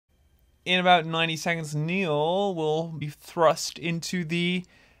in about 90 seconds, Niel will be thrust into the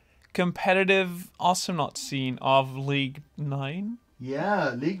competitive Awesomenauts scene of League 9.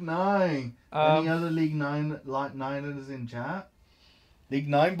 Yeah, League 9. Any other League 9 like Niners in chat? League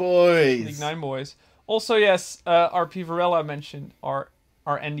 9 boys. League 9 boys. Also, yes, RP Varela mentioned our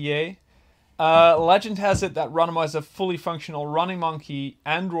NDA. Legend has it that Ronimo is a fully functional running monkey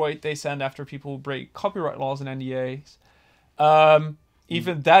android they send after people who break copyright laws and NDAs.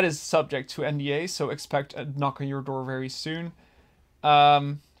 Even that is subject to NDA, so expect a knock on your door very soon.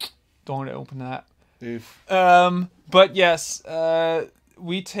 Don't want to open that. Oof. But yes,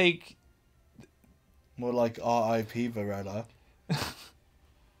 we take... More like RIP Varela.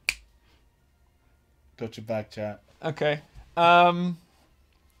 Got your back, chat. Okay.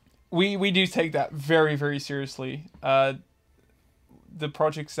 We do take that very, very seriously. The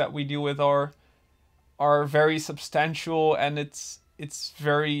projects that we deal with are very substantial, and it's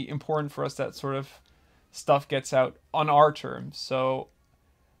very important for us that sort of stuff gets out on our terms. So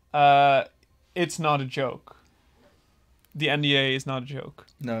it's not a joke. The NDA is not a joke.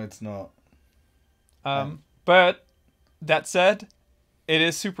 No, it's not. But that said, it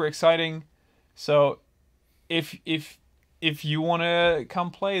is super exciting. So if you want to come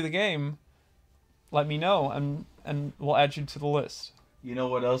play the game, let me know, and we'll add you to the list. You know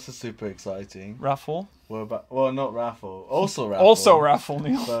what else is super exciting? Raffle. Not raffle. Also raffle. Also raffle,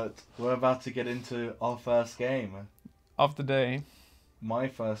 Neil. But we're about to get into our first game of the day. My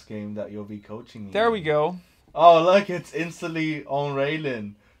first game that you'll be coaching me. There we go. Oh, look, it's instantly on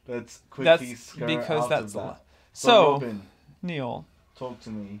railing. Let's quickly skirt out of that. So, Robin, Neil, talk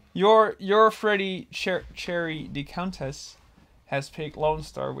to me. Your Freddy Cherry the Countess has picked Lone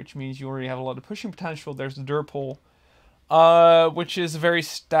Star, which means you already have a lot of pushing potential. There's the Durpole, which is very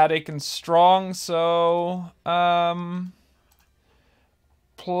static and strong. So,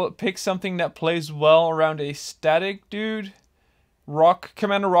 pick something that plays well around a static dude.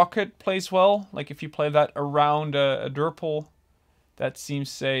 Commander Rocket plays well. Like if you play that around a Durpole, that seems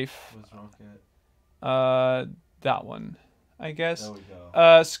safe. Where's Rocket? That one, I guess. There we go.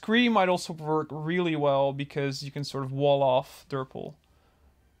 Skree might also work really well because you can sort of wall off Durpole.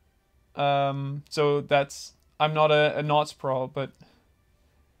 So that's... I'm not a Knots pro, but...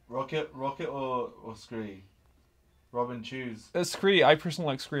 Rocket or Skree? Robin, choose. Skree. I personally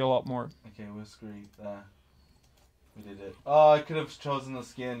like Skree a lot more. Okay, where's Skree? There. We did it. Oh, I could have chosen the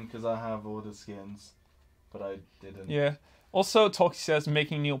skin because I have all the skins. But I didn't. Yeah. Also, Talkie says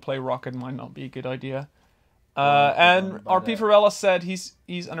making Neil play Rocket might not be a good idea. And RP Varela said he's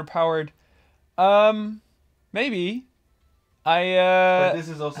underpowered. Maybe. But this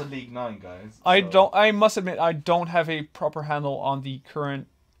is also League 9, guys. I must admit, I don't have a proper handle on the current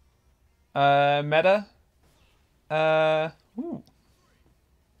meta. Ooh.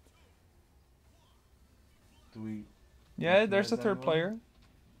 Do we... Yeah, there's a third player.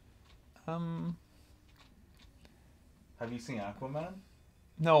 Have you seen Aquaman?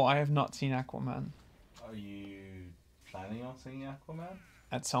 No, I have not seen Aquaman. Are you planning on seeing Aquaman?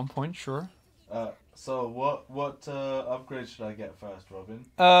 At some point, sure. So what upgrade should I get first, Robin?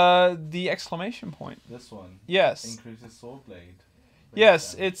 The exclamation point. This one. Yes. Increases sword blade.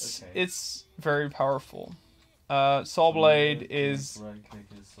 Yes, it's very powerful. Saw blade is right click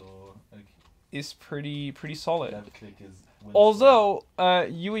is sword. Okay. Is pretty solid. Left click is although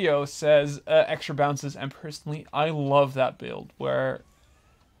Yuio says extra bounces, and personally I love that build where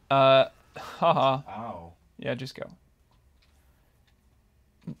haha. Ow. Yeah, just go.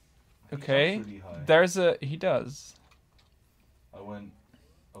 He okay. jumps really high. There's he does. I went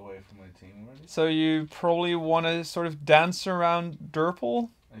away from my team already. So you probably want to sort of dance around Durpole?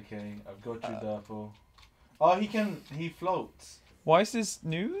 Okay, I've got you, Durpole. Oh, he floats. Why is this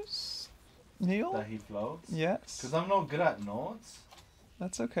news, Neil? That he floats? Yes. Because I'm not good at knots.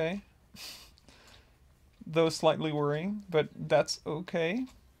 That's okay. Though slightly worrying, but that's okay.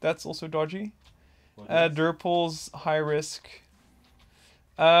 That's also dodgy. Durpole's high risk.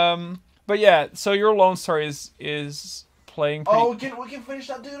 But yeah, so your Lone Star is playing pretty... Oh, we can finish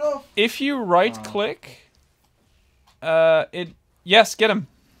that dude off! If you right-click, Yes, get him.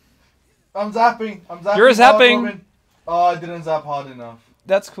 I'm zapping. You're zapping! Oh, I didn't zap hard enough.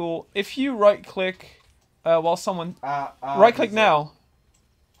 That's cool. If you right-click while someone... right-click now.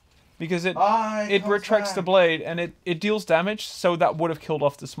 Because it retracts the blade, and it deals damage, so that would have killed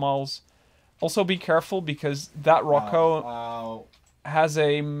off the Smiles. Also be careful, because that Rocco has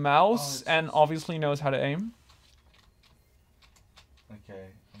a mouse, and obviously knows how to aim. Okay,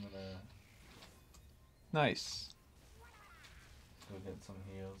 I'm gonna... Nice. Go get some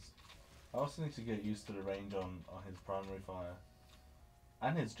heals. I also need to get used to the range on his primary fire.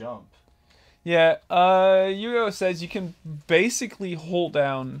 And his jump. Yeah, Yugo says you can basically hold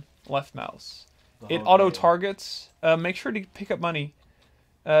down left mouse. The It whole auto game. targets. Make sure to pick up money,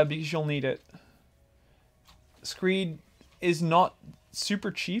 because you'll need it. Skree is not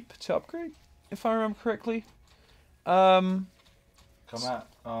super cheap to upgrade, if I remember correctly. Come out.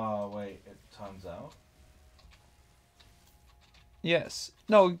 Oh wait, it times out. Yes.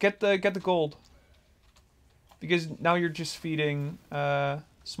 No, get the gold. Because now you're just feeding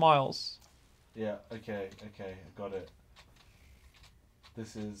smiles. Yeah. Okay. Okay. I got it.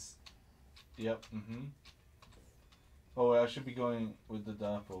 This is. Yep. Mhm. Oh, wait, I should be going with the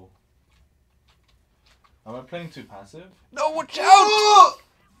Dapple. Am I playing too passive? No, watch out!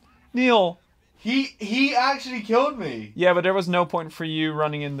 Niel. He actually killed me. Yeah, but there was no point for you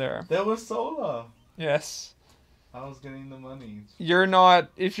running in there. There was solar. Yes. I was getting the money. You're not,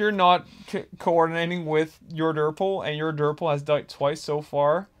 if you're not coordinating with your Derple, and your Derple has died twice so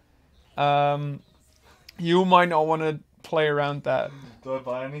far, you might not want to play around that. Do I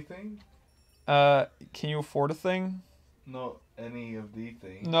buy anything? Can you afford a thing? Not any of the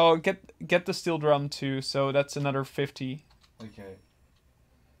things. No, get the steel drum too, so that's another 50. Okay.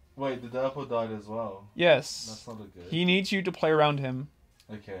 Wait, the Dapple died as well. Yes. That's not a good. He needs you to play around him.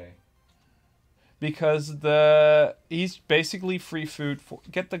 Okay. Because he's basically free food for...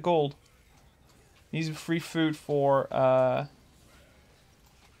 Get the gold. He's free food for...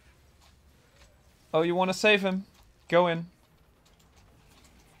 Oh, you want to save him? Go in.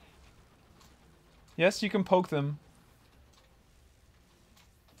 Yes, you can poke them.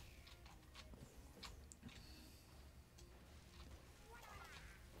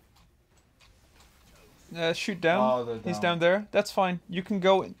 Shoot down. Oh, they're He's down. down there. That's fine. You can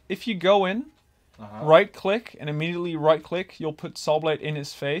go... If you go in... Uh-huh. Right click and immediately right click, you'll put Saw Blade in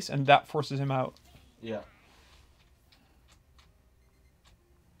his face and that forces him out. Yeah.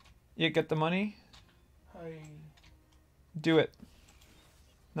 You get the money? Hi. Do it.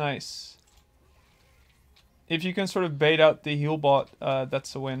 Nice. If you can sort of bait out the heal bot,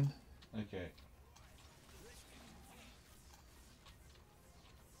 that's a win. Okay.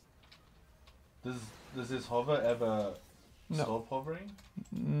 Does this hover ever No. stop hovering?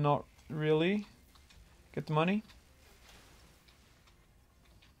 Not really. Get the money.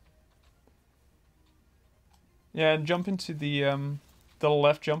 Yeah, and jump into the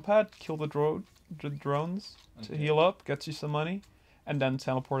left jump pad, kill the drones to Okay. heal up, gets you some money, and then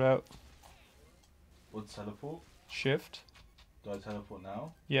teleport out. What's teleport? Shift. Do I teleport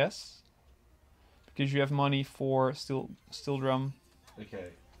now? Yes. Because you have money for steel drum. Okay.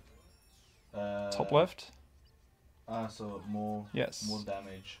 Top left. So more. Yes. More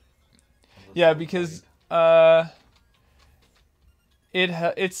damage. on the Yeah, sword because blade.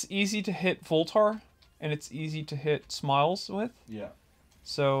 it's easy to hit Voltar and it's easy to hit Smiles with. Yeah.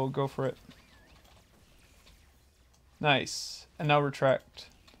 So go for it. Nice. And now retract.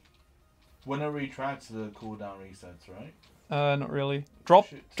 When it retracts, the cooldown resets, right? Not really. Drop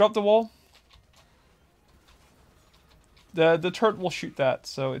Shoot. the wall. The turret will shoot that,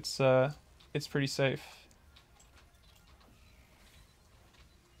 so it's pretty safe.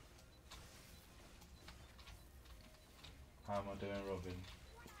 How am I doing, Robin?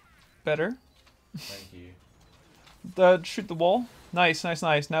 Better. Thank you. Shoot the wall. Nice, nice,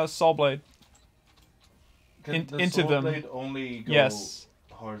 nice. Now Saw Blade. Can the Into sword them. blade only go Yes.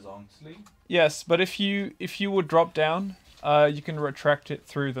 horizontally? Yes, but if you would drop down, you can retract it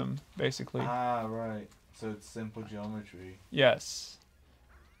through them, basically. Ah, right. So it's simple geometry. Yes.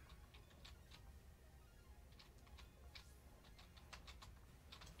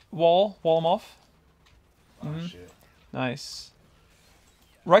 Wall them off. Oh Mhm. shit. Nice.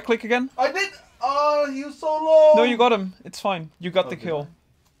 Right click again. I did. Oh, he was so low. No, you got him. It's fine. You got Oh, the did kill.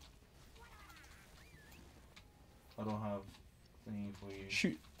 I don't have thingy for you.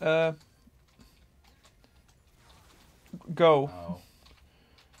 Shoot. Go.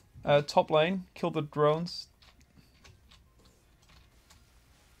 Ow. Top lane. Kill the drones.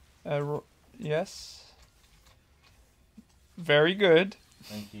 Yes. Very good.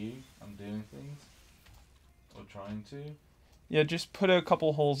 Thank you. I'm doing things. Or trying to. Yeah, just put a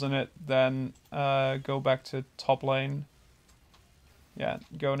couple holes in it, then go back to top lane. Yeah,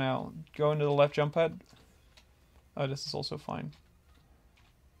 go now. Go into the left jump pad. Oh, this is also fine.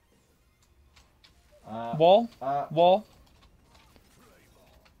 Wall. Wall.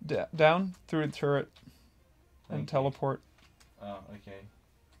 Down through the turret. And Thank you. teleport. Oh, okay.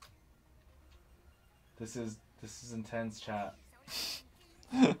 This is intense, chat.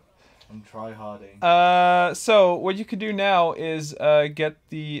 I'm try-harding. So what you can do now is get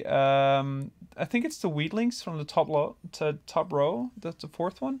the I think it's the Weedlings from the top row. That's the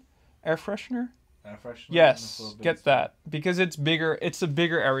fourth one. Air freshener? Air freshener? Yes, get that. Because it's bigger. It's a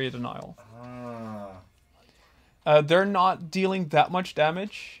bigger area denial. They're not dealing that much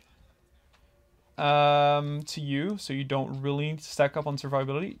damage to you, so you don't really stack up on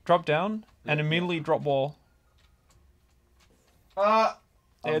survivability. Drop down and immediately drop wall.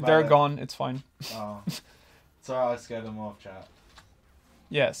 They're gone. It's fine. Oh. Sorry, I scared them off, chat.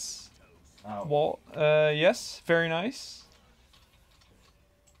 Yes. Ow. Wall. Yes. Very nice.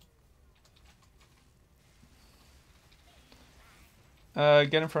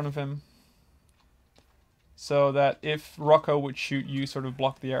 Get in front of him. So that if Rocco would shoot, you sort of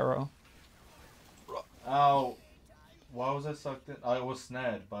block the arrow. Ow. Why was I sucked in? I was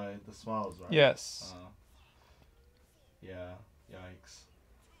snared by the smiles, right? Yes. Yeah. Yikes.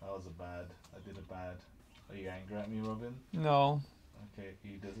 That was bad. I did a bad. Are you angry at me, Robin? No. Okay. Are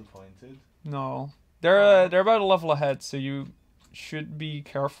you disappointed? No. They're about a level ahead, so you should be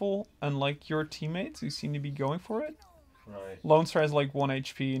careful. Unlike your teammates, who seem to be going for it. Right. Lone Star has like 1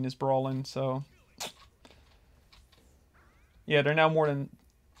 HP and is brawling, so... Yeah, they're now more than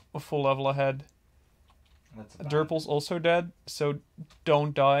a full level ahead. That's Derple's also dead, so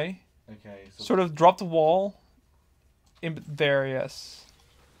don't die. Okay. So sort of drop the wall. In there, yes.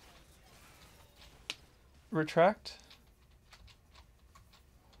 Retract.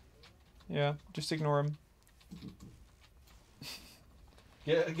 Yeah, just ignore him.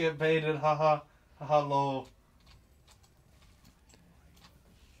 Get baited, haha. Haha, lol.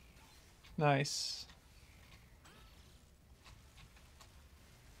 Nice.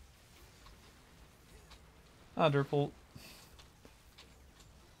 Ah, Derple.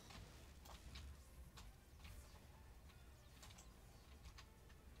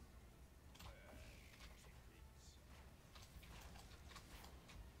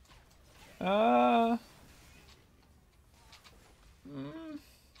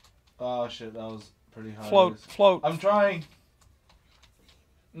 Oh shit, that was pretty high. Float. I'm trying.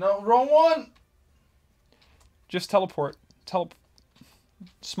 No, wrong one. Just teleport.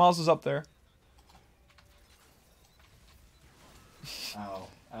 Smiles is up there.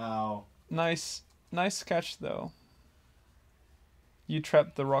 Ow. Nice catch though. You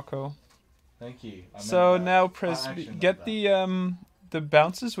trapped the Rocco. Thank you. So now press B. Get the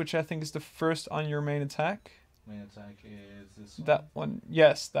bounces, which I think is the first on your main attack. Main attack is this one? That one.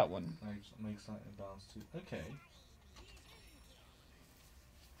 Yes, that one. Makes lightning bounce too. Okay.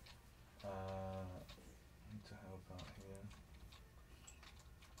 Need to help out here.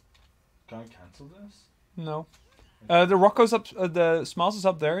 Can I cancel this? No. Okay. The Rocco's up. The Smiles is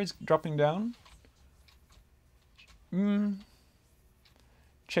up there. He's dropping down.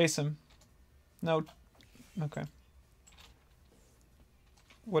 Chase him. No. Okay.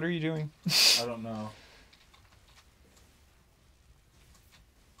 What are you doing? I don't know.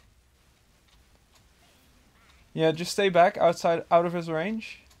 Yeah, just stay back out of his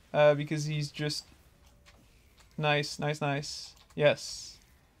range, because he's just nice. Yes,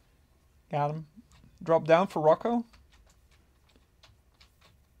 got him. Drop down for Rocco.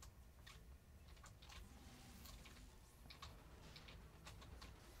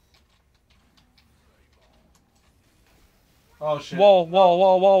 Oh shit.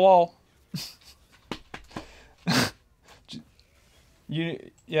 Wall.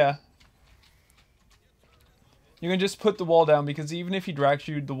 Yeah. You can just put the wall down, because even if he drags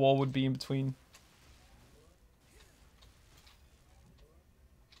you, the wall would be in between.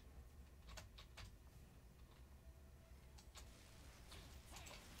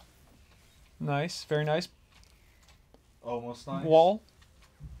 Nice, very nice. Almost nice. Wall.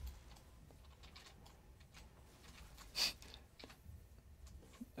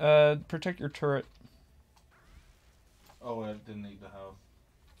 Protect your turret. Oh, I didn't need the health.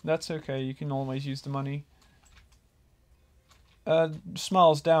 That's okay, you can always use the money.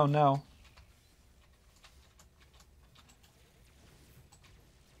 Smiles down now.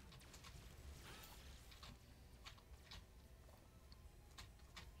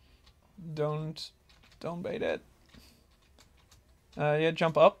 Don't bait it. Yeah,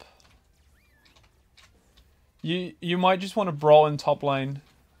 jump up. You might just want to brawl in top lane.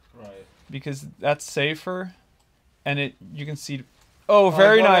 Right. Because that's safer, and you can see. Oh,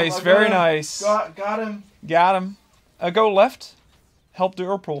 very nice, very nice. Got him. Got him. Go left. Help the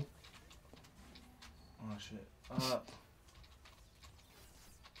Urple. Oh shit.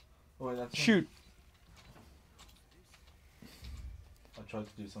 Wait, that's shoot. I tried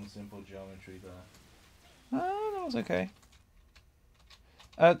to do some simple geometry there. That was okay.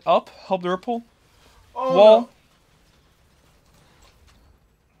 Up. Help the Urple. Oh, wall. No.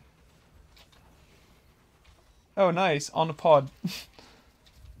 Oh, nice. On the pod.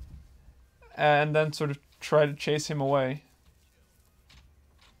 and then sort of try to chase him away.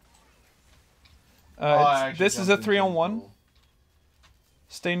 This is a 3-on-1.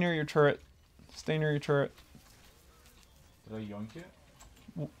 Stay near your turret. Stay near your turret. Did I yoink it?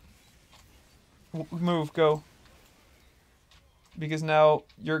 Move, go. Because now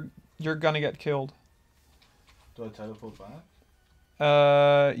you're gonna get killed. Do I teleport back?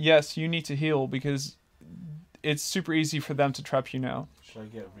 Yes, you need to heal because it's super easy for them to trap you now. Should I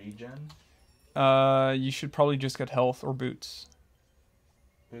get regen? You should probably just get health or boots.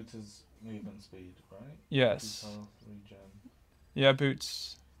 Boots is movement speed, right? Yes. Boots, health, regen. Yeah,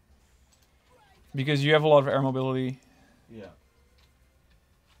 boots. Because you have a lot of air mobility. Yeah.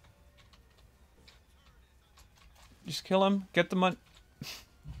 Just kill him. Get the money.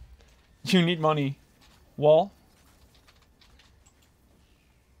 You need money. Wall.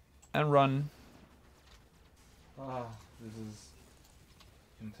 And run. Ah, this is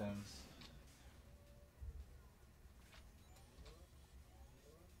intense.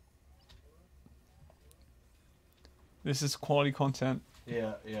 This is quality content.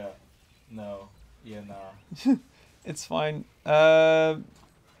 Yeah, yeah. No. Yeah, nah. It's fine.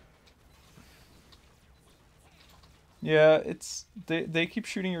 Yeah, it's they keep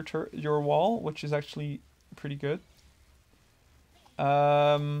shooting your wall, which is actually pretty good.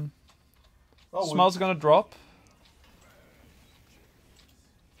 Smell's gonna drop.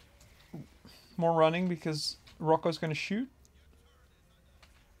 More running because Rocco's gonna shoot.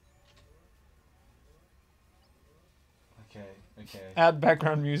 Okay. Add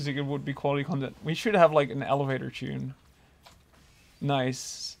background music, it would be quality content. We should have like an elevator tune.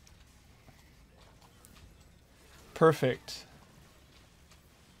 Nice. Perfect.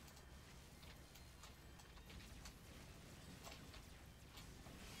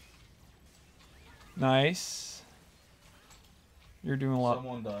 Nice. You're doing a lot.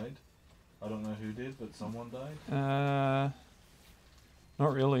 Someone died. I don't know who did, but someone died.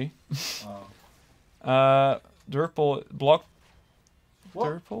 Not really. Oh. Durple block. What?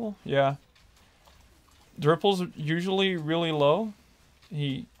 Durple? Yeah. Durple's usually really low.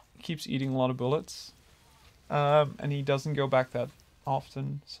 He keeps eating a lot of bullets. And he doesn't go back that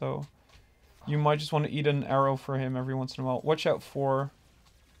often, so you might just want to eat an arrow for him every once in a while. Watch out for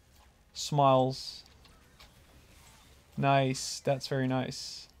smiles. Nice. That's very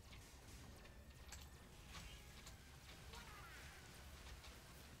nice.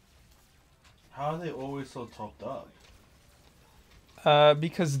 How are they always so topped up?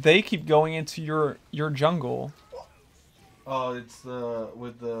 Because they keep going into your jungle. Oh, it's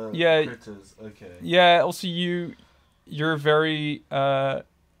with the Yeah. critters. Okay. Yeah, also you're very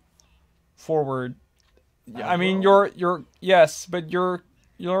forward. I mean, you're yes, but your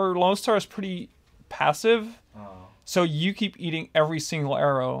Lone Star is pretty passive. Oh. So you keep eating every single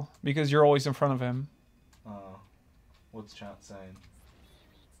arrow because you're always in front of him. Oh. What's chat saying?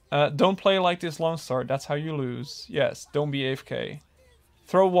 Don't play like this Lone Star. That's how you lose. Yes, don't be AFK.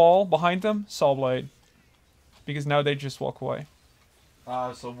 Throw wall behind them, Saw Blade. Because now they just walk away.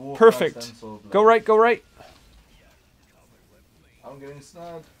 So walk Perfect. fast, then Saw Blade. Go right, go right. I'm getting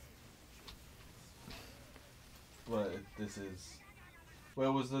snagged. But this is...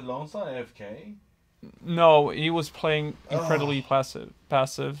 Where was the Lone Star AFK? No, he was playing incredibly passive.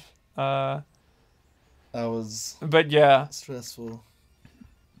 That was But yeah, stressful.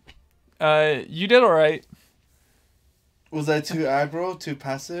 you did all right. Was I too aggro, too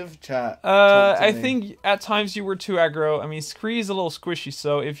passive? Chat. I think at times you were too aggro. I mean, Skree is a little squishy,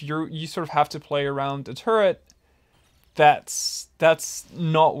 so if you sort of have to play around the turret, that's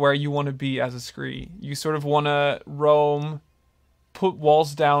not where you want to be as a Skree. You sort of want to roam, put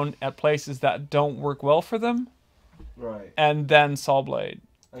walls down at places that don't work well for them, Right. and then Saw Blade.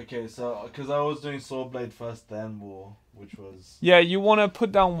 Okay, so... Because I was doing Saw Blade first, then War, which was... Yeah, you want to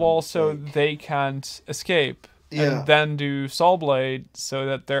put down walls so Mistake. they can't escape. Yeah. And then do Saw Blade so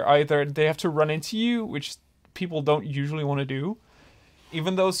that they have to run into you, which people don't usually want to do,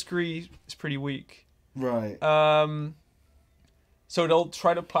 even though Skree is pretty weak. Right. So they'll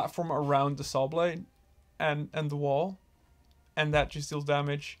try to platform around the Saw Blade and the wall, and that just deals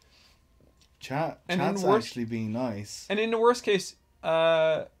damage. Chat's and in the worst- actually being nice. And in the worst case,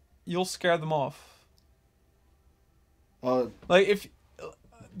 you'll scare them off. Like if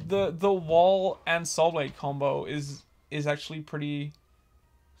the wall and Saw Blade combo is actually pretty...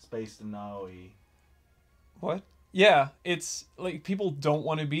 Spaced and Naoi. What? Yeah, it's like people don't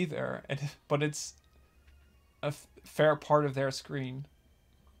want to be there, but it's a fair part of their screen.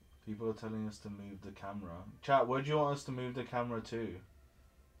 People are telling us to move the camera. Chat, where do you want us to move the camera to?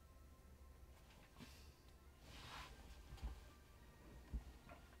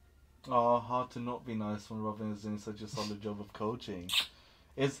 Oh, hard to not be nice when Robin is doing such a solid job of coaching.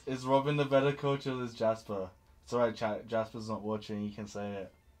 Is Robin the better coach or is Jasper? It's alright, chat. Jasper's not watching. You can say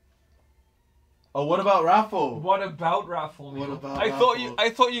it. Oh, what about Raffle? What about Raffle? What about I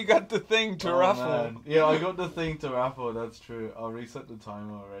thought you got the thing to Raffle. Man. Yeah, I got the thing to Raffle. That's true. I'll reset the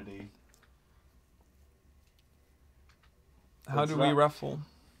timer already. How do we raffle?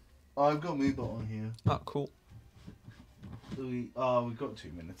 Oh, I've got Moob on here. Oh, cool. We've got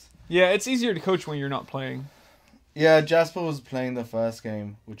 2 minutes. Yeah, it's easier to coach when you're not playing. Yeah, Jasper was playing the first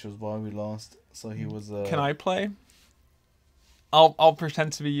game, which was why we lost. So he was. Can I play? I'll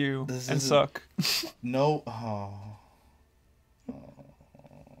pretend to be you and suck. No. Oh.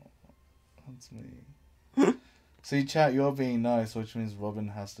 That's me. See, chat, you're being nice, which means Robin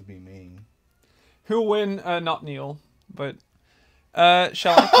has to be mean. Who'll win? Not Neil, but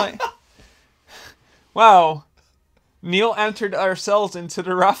shall I play? Wow. Neil entered ourselves into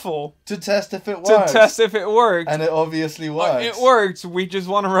the raffle. To test if it works. To test if it worked. And it obviously works. It worked. We just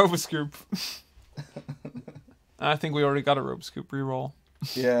won a Roboscoop. I think we already got a Roboscoop reroll.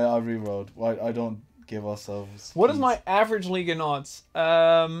 Yeah, I rerolled. I don't give ourselves... What is my average League of Knots?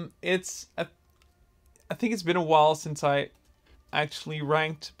 It's... I think it's been a while since I actually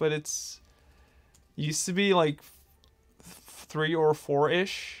ranked, but it's... Used to be like 3 or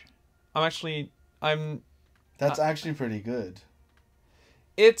 4-ish. I'm... That's actually pretty good.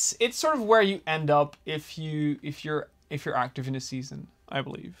 It's sort of where you end up if you're active in a season, I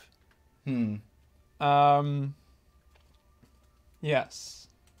believe. Yes.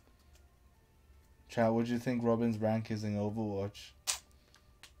 Chat, what do you think Robin's rank is in Overwatch?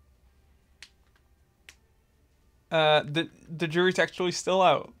 The jury's actually still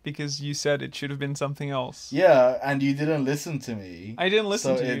out because you said it should have been something else. Yeah, and you didn't listen to me. I didn't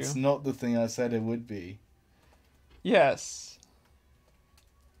listen to you. So it's not the thing I said it would be. Yes.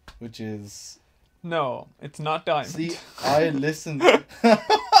 Which is... No, it's not Diamond. See, I listened...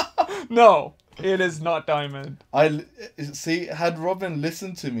 No, it is not Diamond. See, had Robin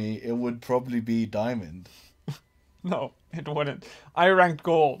listened to me, it would probably be Diamond. No, it wouldn't. I ranked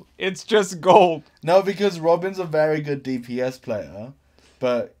Gold. It's just Gold. No, because Robin's a very good DPS player,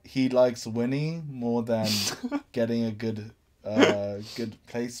 but he likes winning more than getting a good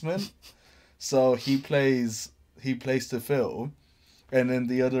placement. So he plays to fill, and then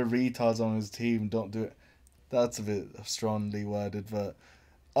the other retards on his team don't do it. That's a bit strongly worded, but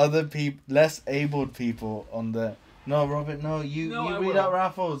other people, less abled people on the... No, Robin, no, you read out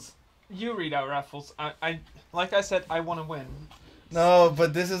raffles. You read out raffles. I like I said, I want to win. No,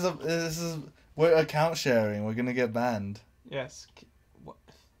 but we're account sharing. We're gonna get banned. Yes. What?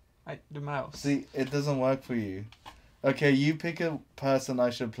 The mouse. See, it doesn't work for you. Okay, you pick a person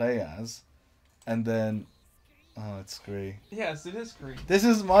I should play as, and then... Oh, it's Skree. Yes, it is Skree. This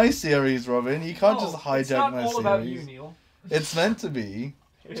is my series, Robin. You can't just hijack my series. It's not all about you, Neil. It's meant to be.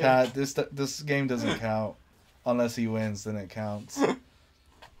 Chad, this game doesn't count. Unless he wins, then it counts.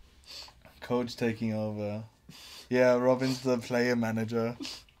 Coach taking over. Yeah, Robin's the player manager.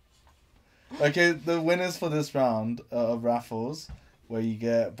 Okay, the winners for this round of raffles, where you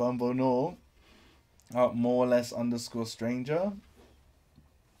get Bumbo No, more or less _ stranger,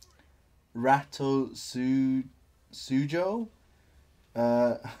 Rato Sujo,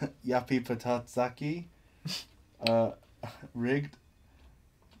 Yappy Patatzaki, Rigged,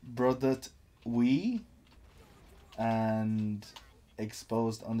 Brothert Wee, and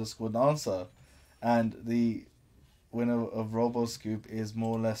Exposed _ Dancer. And the winner of Roboscoop is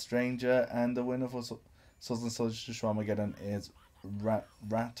more or less Stranger, and the winner for Souls and Soldiers to Armageddon is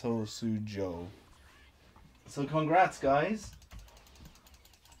Rato Sujo. So congrats, guys.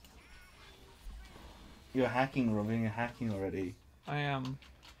 You're hacking, Robin. You're hacking already. I am.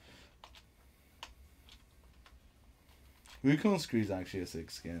 Wukong Screw is actually a sick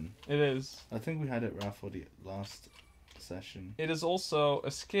skin. It is. I think we had it raffled last session. It is also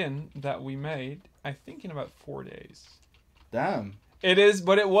a skin that we made, I think, in about 4 days. Damn. It is,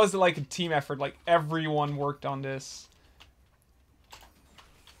 but it was like a team effort. Like, everyone worked on this.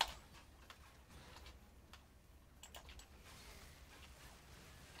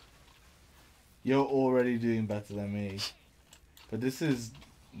 You're already doing better than me. But this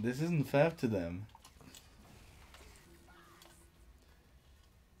isn't fair to them.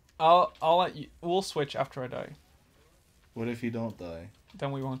 I'll let you... We'll switch after I die. What if you don't die?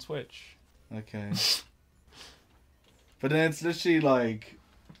 Then we won't switch. Okay. But then it's literally like...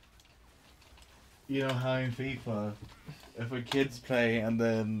 You know how in FIFA, if a kid's playing and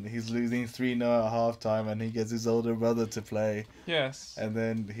then he's losing 3-0 at halftime and he gets his older brother to play Yes. and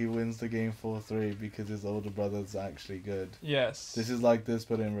then he wins the game 4-3 because his older brother's actually good. Yes. This is like this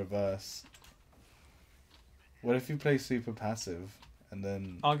but in reverse. What if you play super passive and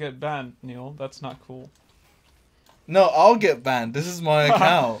then... I'll get banned, Neil. That's not cool. No, I'll get banned. This is my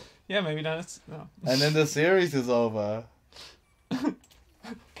account. Yeah, maybe not. It's... No. And then the series is over.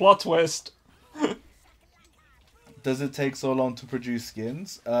 Plot twist. Does it take so long to produce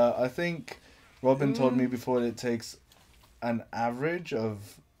skins? I think Robin told me before it takes an average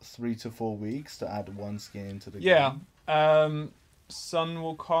of 3 to 4 weeks to add one skin into the game. Yeah. Sun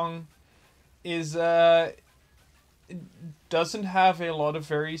Wukong is it doesn't have a lot of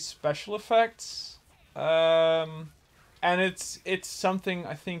very special effects. And it's something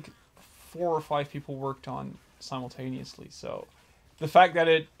I think 4 or 5 people worked on simultaneously. So the fact that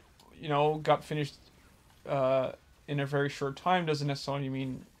it, got finished in a very short time doesn't necessarily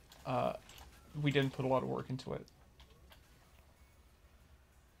mean we didn't put a lot of work into it.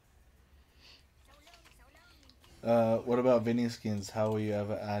 What about Vinny skins? How will you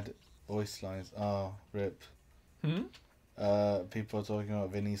ever add voice lines? Oh, rip. People are talking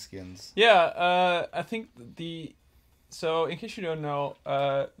about Vinny skins. Yeah, I think so in case you don't know,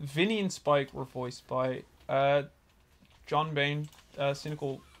 Vinny and Spike were voiced by John Bain,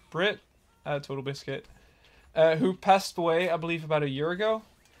 Cynical Brit, Total Biscuit, who passed away, I believe, about a year ago.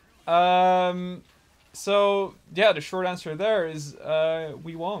 So yeah, the short answer there is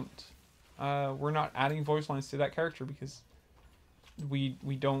we won't. We're not adding voice lines to that character because we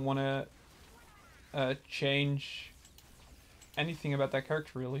don't want to change anything about that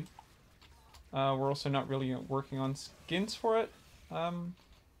character really. We're also not really working on skins for it.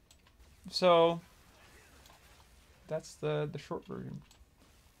 So that's the short version.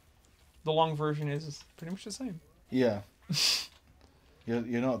 The long version is pretty much the same. Yeah.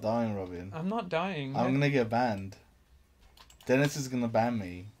 You're not dying, Robin. I'm not dying. I'm gonna get banned. Dennis is gonna ban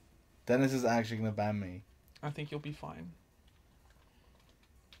me. Dennis is actually gonna ban me. I think you'll be fine.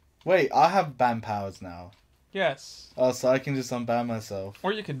 Wait, I have ban powers now. Yes. Oh, so I can just unban myself.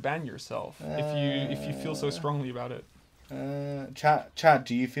 Or you could ban yourself if you feel so strongly about it. Chat,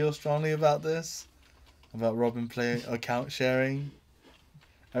 do you feel strongly about this? About Robin play account sharing?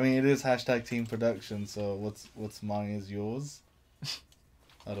 I mean, it is hashtag team production, so what's mine is yours.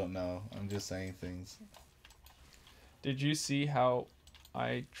 I don't know. I'm just saying things. Did you see how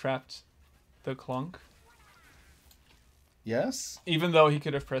I trapped the clunk? Yes? Even though he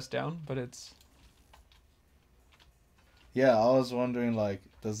could have pressed down, but it's... Yeah, I was wondering, like,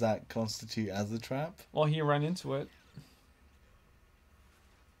 does that constitute as a trap? Well, he ran into it.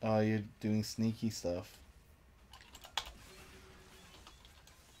 Oh, you're doing sneaky stuff.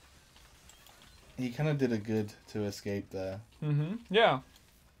 He kind of did a good to escape there. Mm-hmm. Yeah.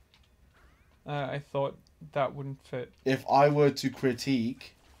 I thought that wouldn't fit. If I were to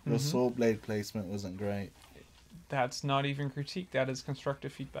critique, your sword blade placement wasn't great. That's not even critique. That is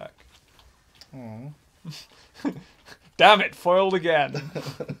constructive feedback. Oh. Damn it! Foiled again.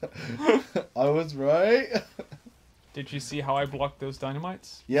 I was right. Did you see how I blocked those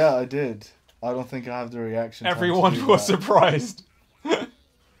dynamites? Yeah, I did. I don't think I have the reaction. Everyone was surprised.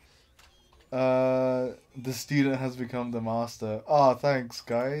 The student has become the master. Oh, thanks,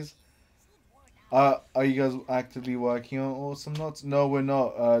 guys. Are you guys actively working on Awesome Knots? No, we're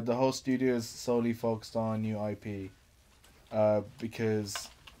not. The whole studio is solely focused on new IP. Because...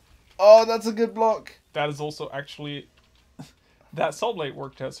 Oh, that's a good block! That is also actually... that Soul Blade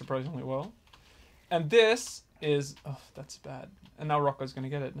worked out surprisingly well. And this is... Oh, that's bad. And now Rocco's gonna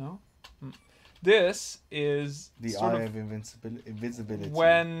get it, no? This is... The Eye of Invisibility.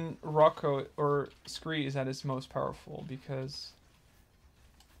 When Rocco or Skree is at his most powerful, because...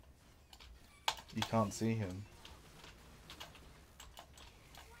 You can't see him.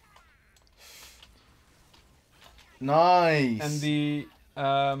 Nice! And the...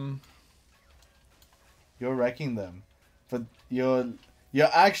 You're wrecking them. But you're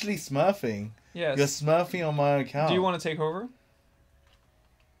actually smurfing. Yes. You're smurfing on my account. Do you want to take over?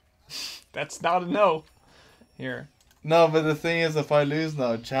 That's not a no. Here. No, but the thing is, if I lose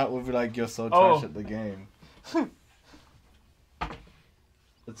now, chat will be like, you're so trash at the game.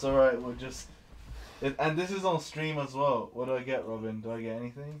 It's alright, we'll just... And this is on stream as well. What do I get, Robin? Do I get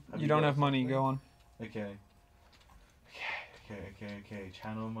anything? You don't have money, go on. Okay. Okay.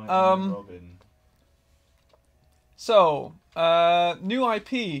 Channel my Robin. So, new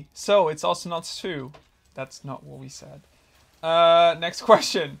IP. So, it's Astronauts 2. That's not what we said. Next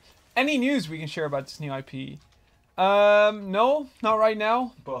question. Any news we can share about this new IP? No, not right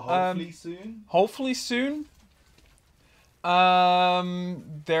now. But hopefully soon? Hopefully soon.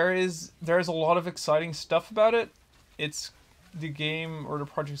 There's a lot of exciting stuff about it. It's the game or the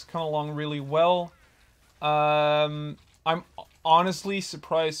project's come along really well. I'm honestly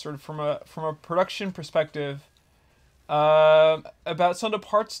surprised, sort of from a production perspective, about some of the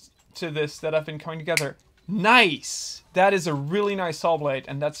parts to this that have been coming together. Nice. That is a really nice saw blade,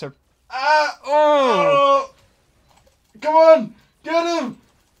 and that's a Oh! Come on! Get him!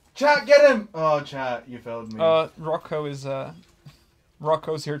 Chat, get him! Oh, chat, you failed me. Rocco's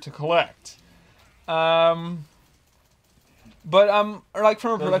here to collect. But like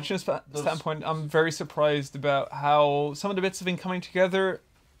from a production standpoint, I'm very surprised about how some of the bits have been coming together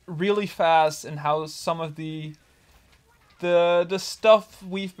really fast, and how some of the stuff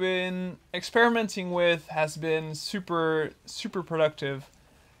we've been experimenting with has been super productive.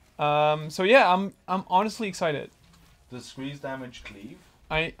 So yeah, I'm honestly excited. Does Skree's damage cleave?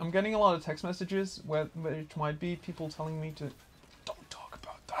 I'm getting a lot of text messages which might be people telling me to don't talk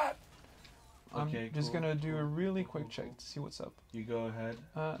about that. Okay, I'm just gonna do a really quick check to see what's up. You go ahead.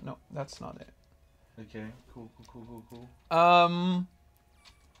 No, that's not it. Okay, cool.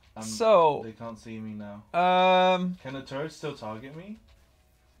 So they can't see me now. Can the turret still target me?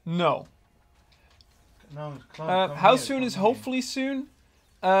 No. No, come how here, soon come is here. hopefully soon?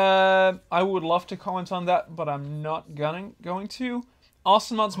 I would love to comment on that, but I'm not going to.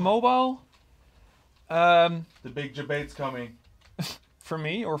 Astronauts Mobile. The big debate's coming. For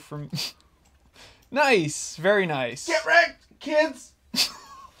me or from? Nice, very nice. Get wrecked, kids!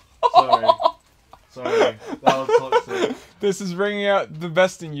 Sorry, that was toxic. This is bringing out the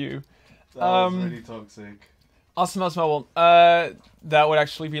best in you. That was really toxic. Astronauts Mobile. That would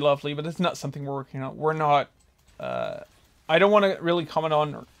actually be lovely, but it's not something we're working on. We're not. I don't want to really comment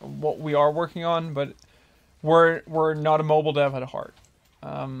on what we are working on, but we're not a mobile dev at heart.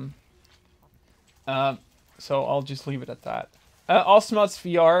 So I'll just leave it at that. Astronauts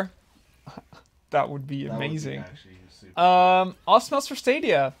VR, that would be amazing. Astronauts for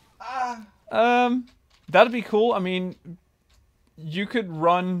Stadia. That'd be cool. I mean, you could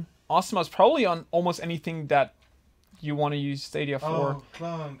run Astronauts probably on almost anything that you want to use Stadia for,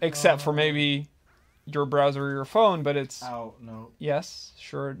 except for maybe your browser or your phone. But it's no. Yes,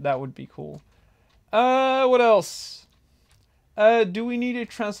 sure, that would be cool. What else? Do we need a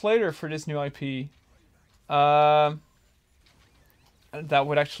translator for this new IP? That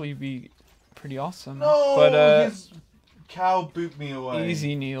would actually be pretty awesome. No, but his cow booped me away.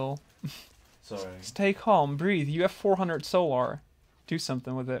 Easy, Neil. Sorry. Stay calm, breathe. You have 400 solar. Do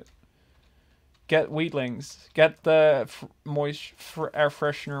something with it. Get weedlings. Get the air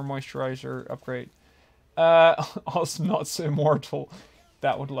freshener moisturizer upgrade. Also not so immortal.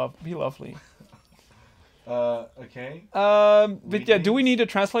 That would be lovely. Okay. But yeah, do we need a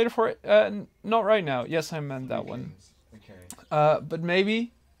translator for it? Not right now. Yes, I meant that one. Okay. But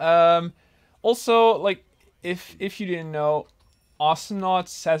maybe. Also, like, if you didn't know,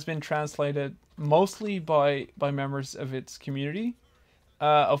 Astronauts has been translated mostly by members of its community,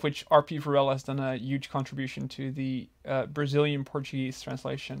 of which RP Varela has done a huge contribution to the Brazilian Portuguese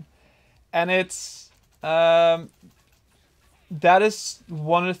translation, and it's that is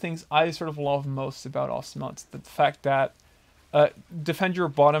one of the things I sort of love most about Astronauts, the fact that defend your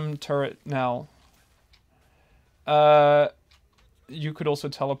bottom turret now. You could also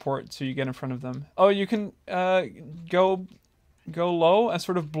teleport so you get in front of them. Oh, you can go low and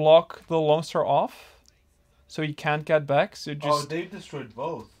sort of block the Lone Star off, so he can't get back. So just they destroyed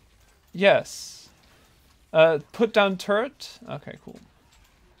both. Yes. Put down turret. Okay, cool.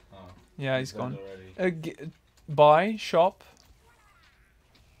 Oh, yeah, he's gone. Already. Buy shop.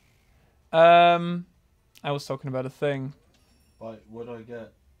 I was talking about a thing. What do I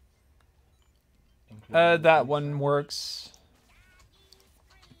get? That one works.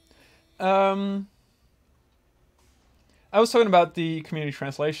 I was talking about the community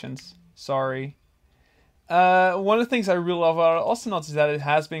translations. Sorry. One of the things I really love about Astronauts is that it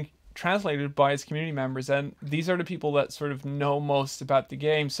has been translated by its community members, and these are the people that sort of know most about the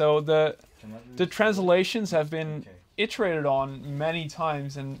game. So the translations have been iterated on many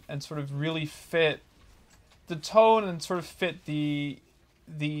times and sort of really fit the tone and sort of fit the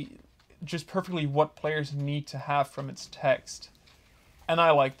just perfectly what players need to have from its text. And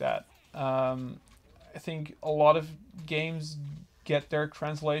I like that. I think a lot of games get their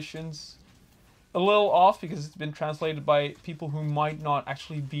translations a little off because it's been translated by people who might not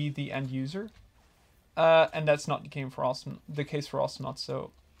actually be the end user. And that's not the case for Astronauts,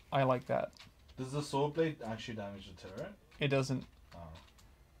 so I like that. Does the sword blade actually damage the turret? It doesn't.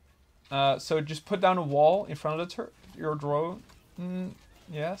 Oh. So just put down a wall in front of your drone.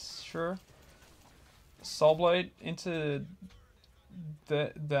 Yes, sure. Saw Blade into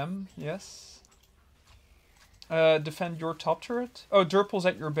them, yes. Defend your top turret. Oh, Durple's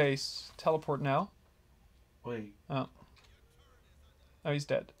at your base. Teleport now. Wait. Oh, he's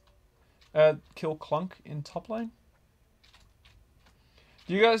dead. Kill Clunk in top lane.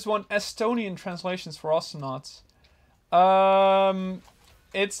 Do you guys want Estonian translations for astronauts?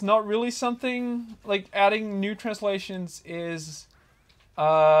 It's not really something, like, adding new translations is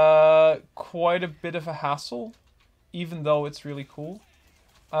quite a bit of a hassle, even though it's really cool.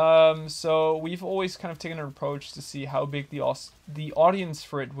 So we've always kind of taken an approach to see how big the audience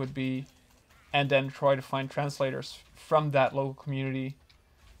for it would be, and then try to find translators from that local community.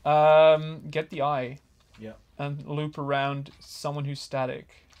 Get the eye. Yeah. And loop around someone who's static.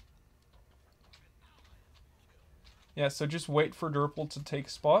 Yeah, so just wait for Durple to take a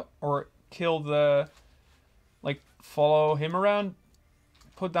spot, or kill the, like, follow him around,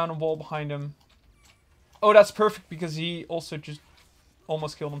 put down a wall behind him. Oh, that's perfect, because he also just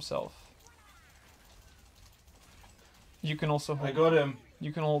almost killed himself. You can also hold, I got him.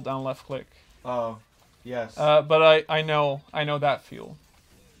 you can hold down left click. Oh, yes. But I know that feel.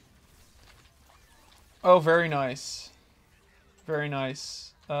 Oh, very nice. Very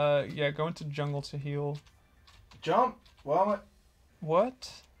nice. Yeah, go into jungle to heal. Jump! Why am I...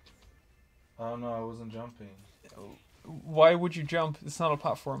 What? Oh no, I wasn't jumping. Why would you jump? It's not a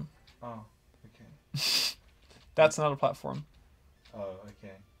platform. Oh, okay. That's not a platform. Oh,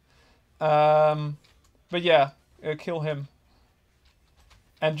 okay. But yeah, kill him.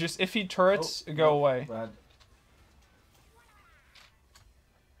 And just, if he turrets, go away. Bad.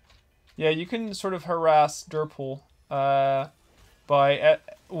 Yeah, you can sort of harass Durple by,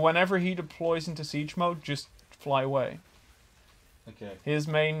 whenever he deploys into siege mode, just fly away. Okay.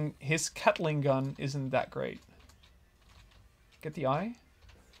 His Catling gun isn't that great. Get the eye?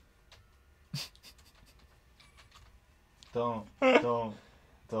 Don't,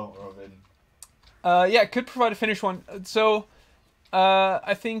 Robin. Yeah, could provide a Finnish one. So,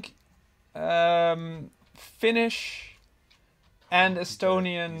 I think Finnish and He's dead.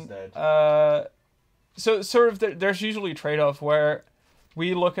 Estonian. He's dead. So sort of there's usually a trade-off where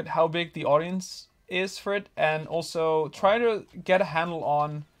we look at how big the audience is for it, and also try to get a handle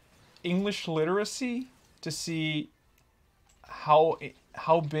on English literacy to see how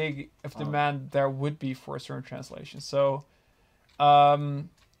big of demand there would be for a certain translation. So, for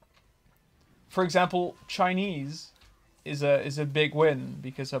example, Chinese is a big win,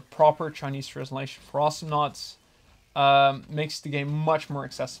 because a proper Chinese translation for astronauts makes the game much more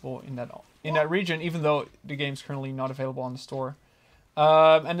accessible in that region, even though the game's currently not available on the store.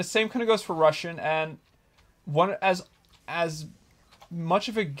 And the same kind of goes for Russian, and as much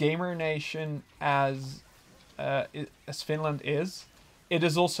of a gamer nation as Finland is, it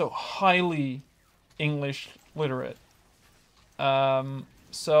is also highly English literate.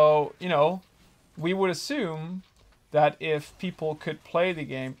 So, we would assume that if people could play the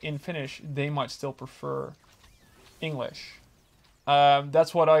game in Finnish, they might still prefer English.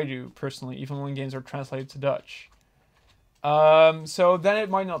 That's what I do personally, even when games are translated to Dutch. So then it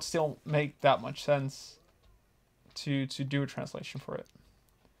might not still make that much sense to do a translation for it.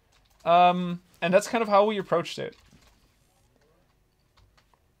 And that's kind of how we approached it.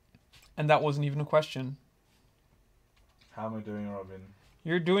 And that wasn't even a question. How am I doing, Robin?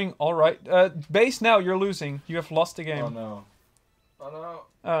 You're doing all right. Base now, you're losing. You have lost the game. Oh no. Oh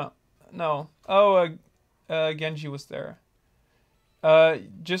no. No. Oh, Genji was there.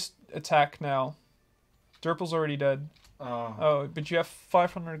 Just attack now. Durple's already dead. Oh, but you have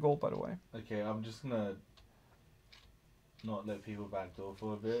 500 gold, by the way. Okay, I'm just gonna not let people backdoor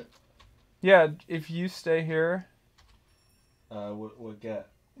for a bit. Yeah, if you stay here. We'll get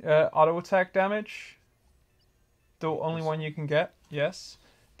Auto attack damage. The only one you can get. Yes.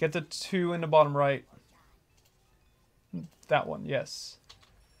 Get the 2 in the bottom right. That one, yes.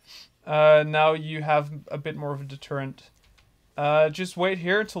 Now you have a bit more of a deterrent. Just wait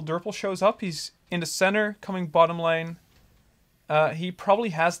here until Durple shows up. He's in the center, coming bottom lane. He probably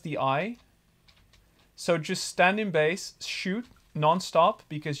has the eye. So just stand in base, shoot non-stop,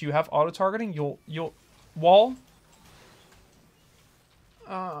 because you have auto-targeting. You'll wall.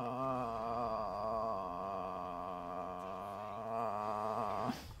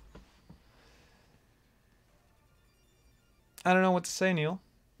 I don't know what to say, Neil.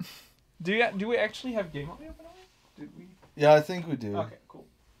 Do we actually have game audio? Did we? Yeah, I think we do. Okay, cool.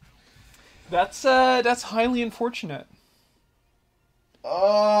 That's highly unfortunate.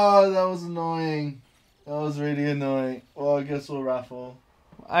 Oh, that was annoying. That was really annoying. Well, I guess we'll raffle.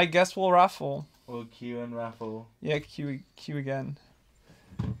 I guess we'll raffle. We'll queue and raffle. Yeah, Q again.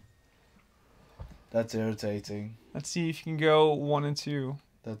 That's irritating. Let's see if you can go 1 and 2.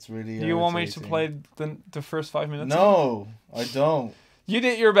 That's really Do you want me to play the first 5 minutes? No, I don't. You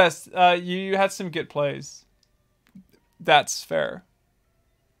did your best. You had some good plays. That's fair.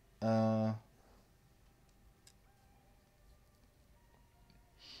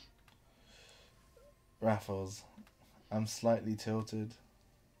 Raffles. I'm slightly tilted.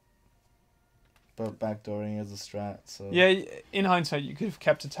 But backdooring is a strat, so... Yeah, in hindsight, you could have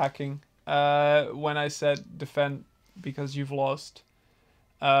kept attacking. When I said defend because you've lost,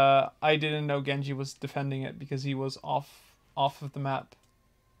 I didn't know Genji was defending it because he was off of the map.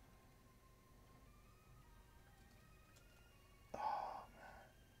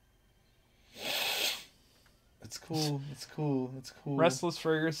 It's cool. It's cool. It's cool. Restless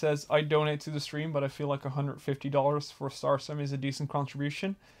Frigger says, I donate to the stream, but I feel like $150 for Starsum is a decent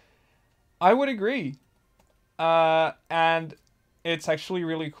contribution. I would agree. And it's actually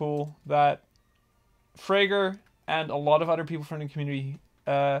really cool that Frigger and a lot of other people from the community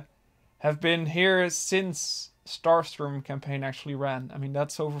have been here since Starstorm campaign actually ran. I mean,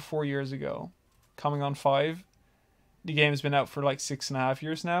 that's over 4 years ago. Coming on 5. The game's been out for like 6.5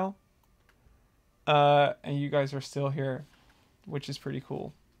 years now. And you guys are still here, which is pretty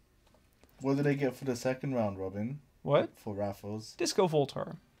cool. What did they get for the second round, Robin? What? For raffles. Disco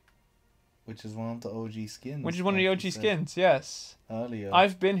Voltar. Which is one of the OG skins. Which is one of the OG skins, yes. Earlier.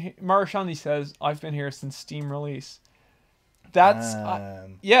 I've been Marashandi says I've been here since Steam release. That's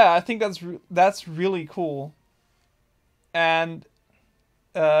yeah, I think that's really cool. And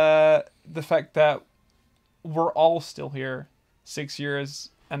the fact that we're all still here 6 years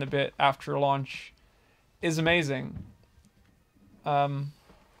and a bit after launch is amazing. Starstorm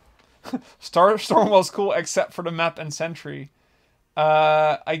was cool except for the map and Sentry.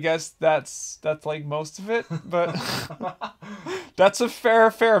 I guess that's like most of it, but that's a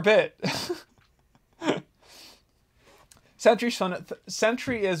fair bit. Sentry's fun.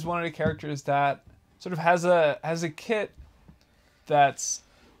 Sentry is one of the characters that sort of has a kit that's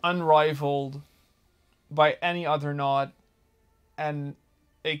unrivaled by any other nod, and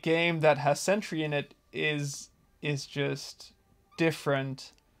a game that has Sentry in it is just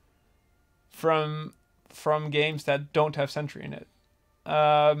different from games that don't have Sentry in it.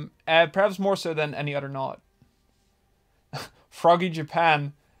 And perhaps more so than any other nod. Froggy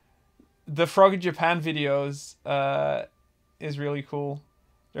Japan. The Froggy Japan videos is really cool.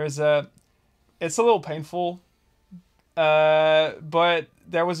 It's a little painful, but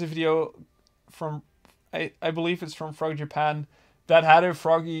there was a video from I believe it's from Froggy Japan that had a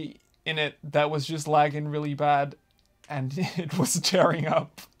Froggy in it that was just lagging really bad, and it was tearing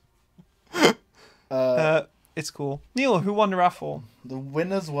up. It's cool. Neil, who won the raffle? The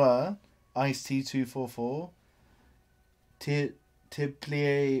winners were Ice T244,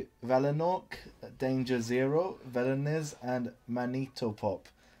 Tiplier Valenok, Danger Zero, Velones, and Manito Pop.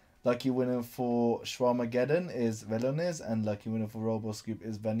 Lucky winner for Schwarmageddon is Velones, and lucky winner for Roboscoop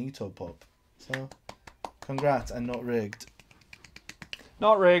is Vanito Pop. So, congrats, and not rigged.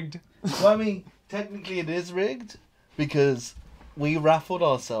 Not rigged. Well, I mean, technically it is rigged, because we raffled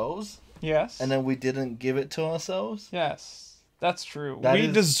ourselves. Yes. And then we didn't give it to ourselves. Yes, that's true. That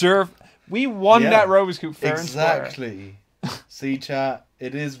we won that Roboscoop fair exactly. See, chat,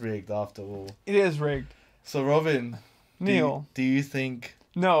 it is rigged after all. It is rigged. So, Robin, Neil, do you think?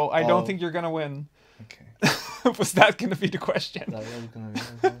 No, I don't think you're gonna win. Okay. Was that gonna be the question? That was gonna be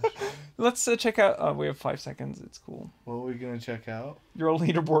the question. Let's check out. Oh, we have 5 seconds. It's cool. What are we gonna check out? Your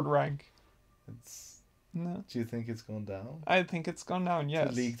leaderboard rank. No. Do you think it's gone down? I think it's gone down. Yes.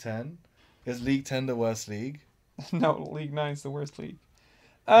 To League 10. Is League 10 the worst league? No, League 9 is the worst league.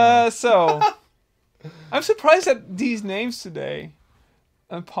 So I'm surprised at these names today.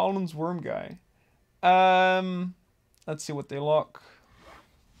 Pollen's Worm Guy. Let's see what they look.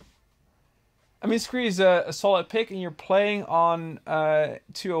 I mean, Skree is a solid pick, and you're playing on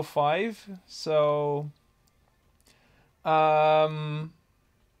 205, so that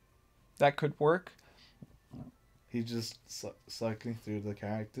could work. He's just cycling through the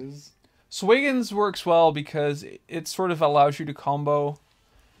characters. Swiggins works well because it sort of allows you to combo.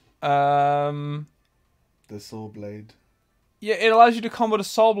 The Soul Blade. Yeah, it allows you to combo the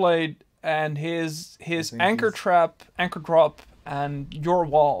Soul Blade and his anchor trap, anchor drop, and your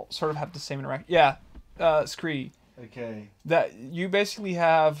wall sort of have the same interaction. Yeah, Skree. Okay. That you basically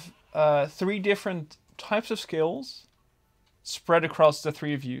have 3 different types of skills spread across the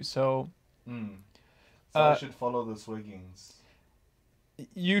 3 of you. So. So I should follow the Swiggins.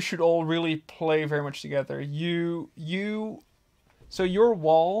 You should all really play very much together. So your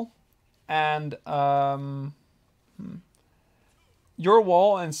wall and your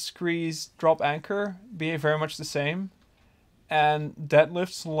wall and Skree's drop anchor behave very much the same. And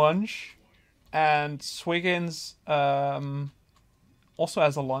Deadlift's lunge and Swiggin's also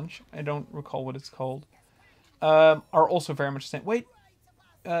has a lunge. I don't recall what it's called. Are also very much the same. Wait,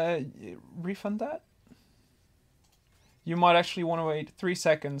 refund that? You might actually want to wait 3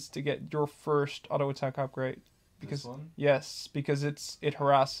 seconds to get your first auto attack upgrade. Because This one? yes, because it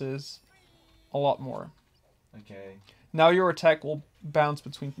harasses a lot more. Okay. Now your attack will bounce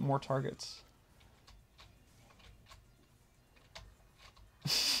between more targets.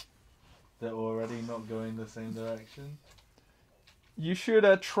 They're already not going the same direction. You should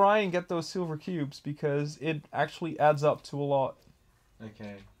try and get those silver cubes because it actually adds up to a lot.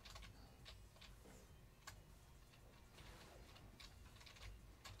 Okay.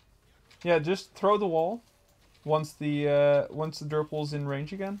 Yeah, just throw the wall once the Durple's in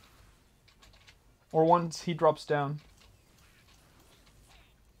range again. Or once he drops down.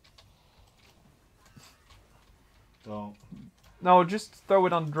 Don't. No, just throw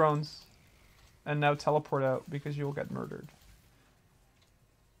it on drones. And now teleport out because you'll get murdered.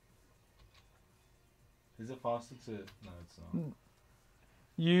 Is it faster to? No, it's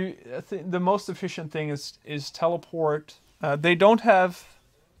not. The most efficient thing is teleport. They don't have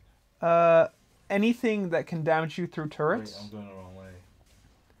anything that can damage you through turrets. Wait, I'm going the wrong way.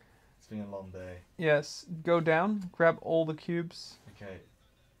 It's been a long day. Yes, go down, grab all the cubes. Okay.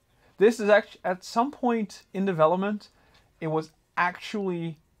 This is actually at some point in development, it was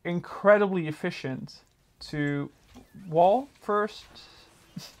actually incredibly efficient to wall first.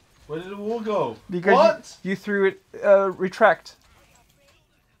 Where did the wall go? Because What? you threw it, retract.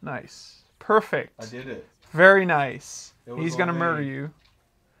 Nice. Perfect. I did it. Very nice. It was He's gonna on murder me. you.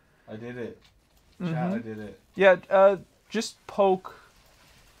 I did it. Mhm. Chat, I did it. Yeah, just poke.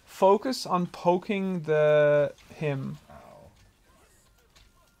 Focus on poking him. Ow.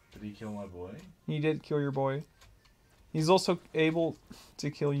 Did he kill my boy? He did kill your boy. He's also able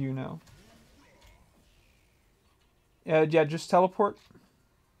to kill you now. Yeah, just teleport.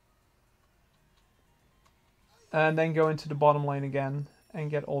 And then go into the bottom lane again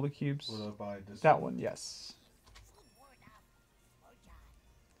and get all the cubes. Would I buy this That one, yes.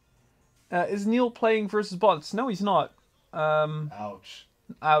 Is Niel playing versus bots? No, he's not. Ouch.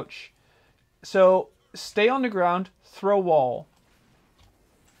 Ouch. So, stay on the ground, throw wall.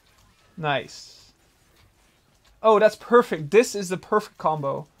 Nice. Oh, that's perfect. This is the perfect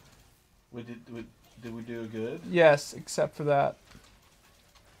combo. Did we do good? Yes, except for that.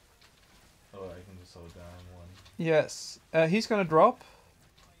 Oh, I can just hold down one. Yes. He's gonna drop.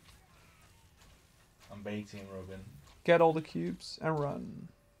 I'm baiting Robin. Get all the cubes and run.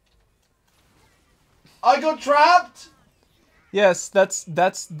 I got trapped! Yes, that's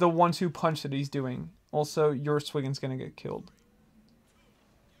the 1-2 punch that he's doing. Also, your Swiggin's gonna get killed.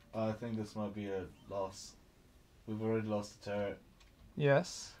 I think this might be a loss. We've already lost the turret.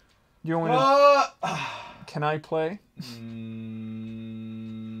 Yes. Do you want me to... Can I play?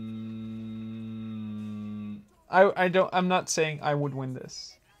 I'm not saying I would win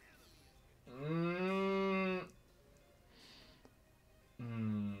this.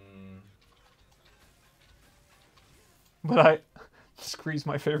 But Skree's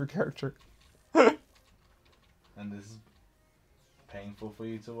my favorite character. And this is painful for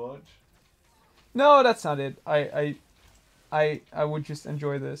you to watch? No, that's not it. I would just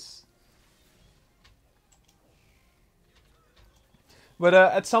enjoy this. But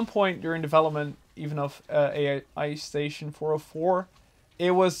at some point during development, even of AI Station 404,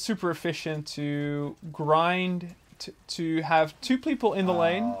 it was super efficient to grind to have 2 people in the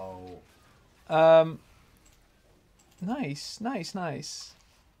lane. Nice.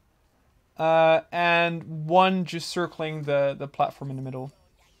 And 1 just circling the platform in the middle.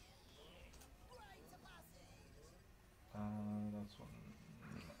 That's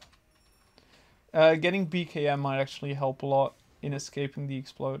one. Getting BKM might actually help a lot in escaping the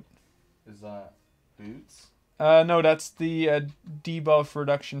explode. Is that boots? No, that's the debuff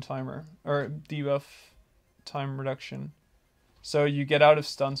reduction timer. Or debuff time reduction. So you get out of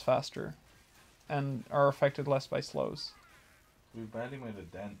stuns faster. And are affected less by slows. We barely made a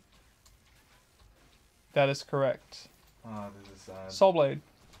dent. That is correct. Ah, this is sad. Soul Blade.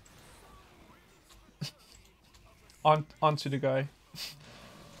 Onto the guy.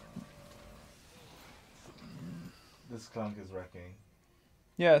 This clunk is wrecking.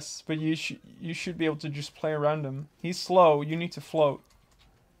 Yes, but you should be able to just play around him. He's slow. You need to float.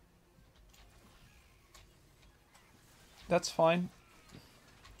 That's fine.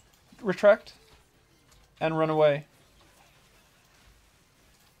 Retract. And run away.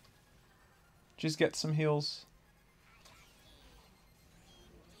 Just get some heals.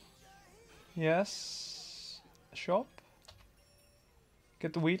 Yes. Shop.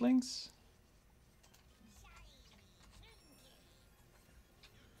 Get the weedlings.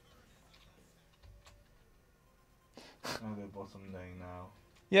 Oh, they're bottom lane now.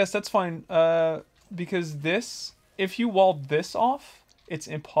 Yes, that's fine. Because this, if you walled this off, it's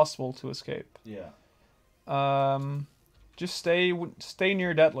impossible to escape. Yeah. Just stay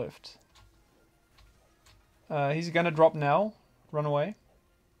near deadlift. He's gonna drop now. Run away.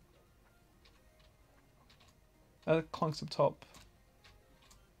 Clunk's up top.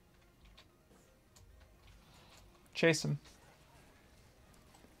 Chase him.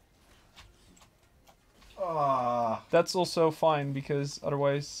 Ah. That's also fine because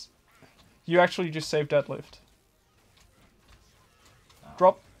otherwise, you actually just save deadlift.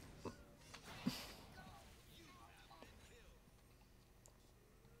 Drop.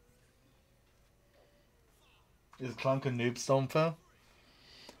 Is Clunk a noob stomper?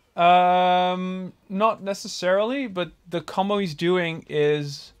 Not necessarily, but the combo he's doing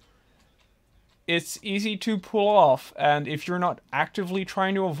is it's easy to pull off, and if you're not actively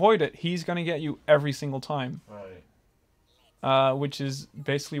trying to avoid it, he's gonna get you every single time. Right. Which is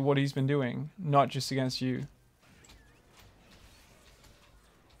basically what he's been doing, not just against you.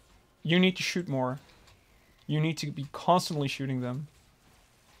 You need to shoot more. You need to be constantly shooting them.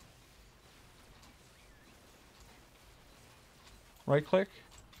 Right click.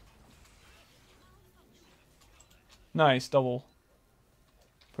 Nice, double.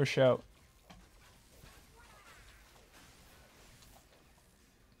 Push out.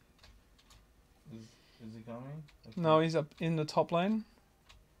 Is he coming? Okay. No, he's up in the top lane.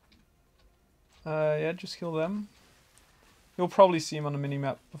 Yeah, just kill them. You'll probably see him on the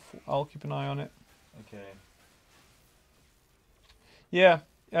minimap. I'll keep an eye on it. Okay. Yeah,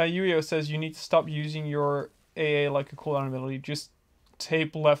 Yuio says you need to stop using your AA like a cooldown ability. Just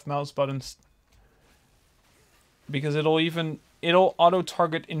tape left mouse buttons. Because it'll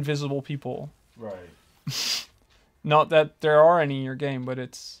auto-target invisible people. Right. Not that there are any in your game, but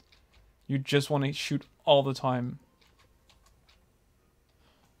it's... You just want to shoot all the time.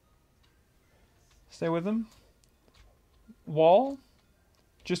 Stay with him. Wall.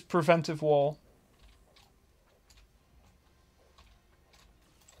 Just preventive wall.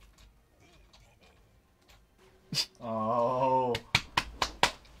 Oh.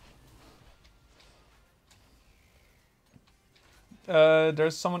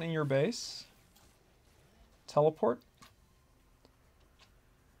 There's someone in your base. Teleport.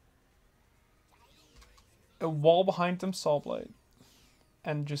 A wall behind them, saw blade.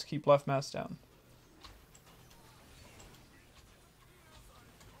 And just keep left mouse down.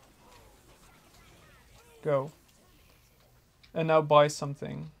 Go. And now buy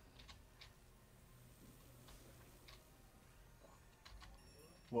something.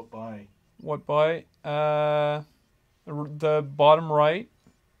 What buy? What buy? The bottom right.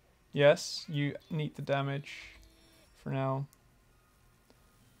 Yes, you need the damage for now.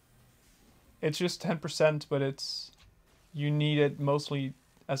 It's just 10%, but it's... You need it mostly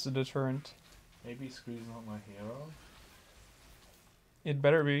as a deterrent. Maybe Skree's not my hero? It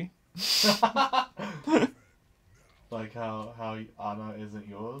better be. Like how Anna isn't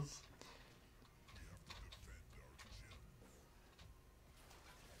yours?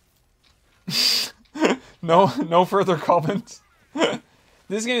 No further comments.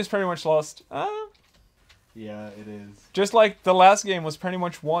 This game is pretty much lost. Yeah, it is. Just like the last game was pretty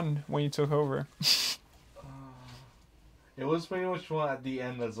much won when you took over. It was pretty much one at the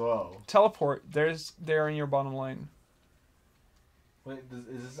end as well. Teleport. They're in your bottom lane. Wait,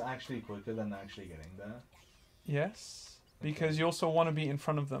 is this actually quicker than actually getting there? Yes. Okay. Because you also want to be in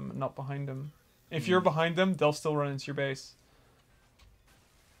front of them, not behind them. If you're behind them, they'll still run into your base.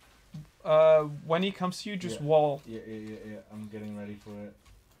 When he comes to you, just wall. Yeah. I'm getting ready for it.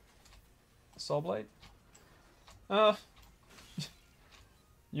 Saw blade.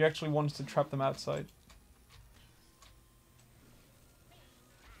 You actually wanted to trap them outside.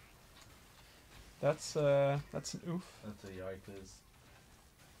 That's an oof. That's a yikers.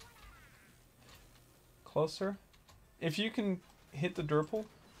 Closer. If you can hit the Durple.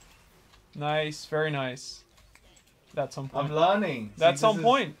 Nice, very nice. That's on point. I'm learning. That's on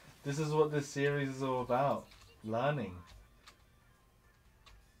point. This is what this series is all about. Learning.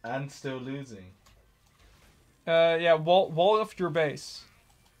 And still losing. Yeah, wall off your base.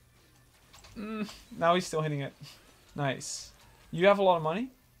 Now he's still hitting it. Nice. You have a lot of money?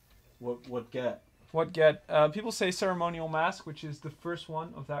 What get? What get? People say Ceremonial Mask, which is the first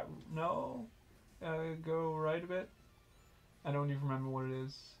one of that. No. Go right a bit. I don't even remember what it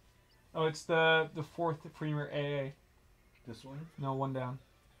is. Oh, it's the fourth Premier AA. This one? No, one down.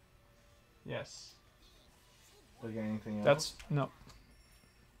 Yes. Do I get anything else? That's no.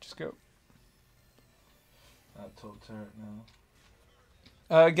 Just go. Top turret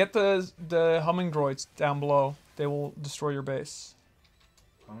now. Get the humming droids down below. They will destroy your base.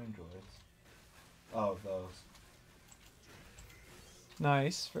 Humming droids. Oh, those.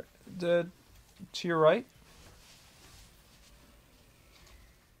 Nice. To your right.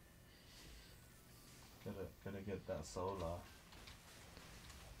 Gotta get that solar.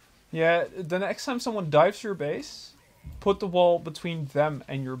 Yeah, the next time someone dives your base, put the wall between them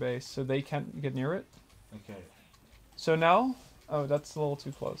and your base so they can't get near it. Okay. So now, oh, that's a little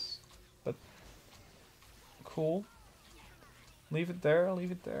too close. But cool. Leave it there,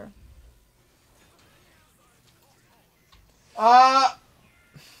 leave it there.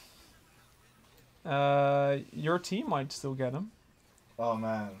 Your team might still get him. Oh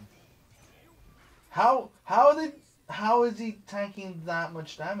man. How is he tanking that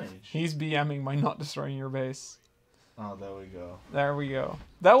much damage? He's BMing by not destroying your base. Oh, there we go. There we go.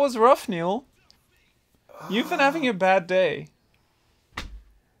 That was rough, Neil. You've been having a bad day.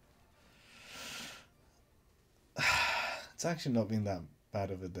 It's actually not been that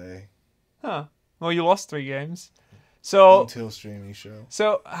bad of a day. Huh. Well, you lost 3 games. So Until streaming show.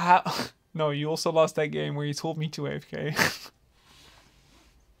 So how? No, you also lost that game where you told me to AFK,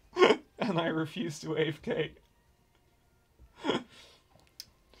 and I refused to AFK.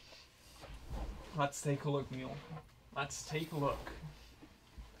 Let's take a look, Neil. Let's take a look.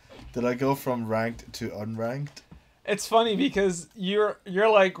 Did I go from ranked to unranked? It's funny because you're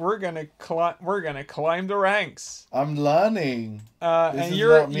like we're gonna climb the ranks. I'm learning. And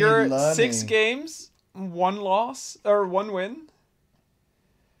you're 6 games, 1 loss or 1 win.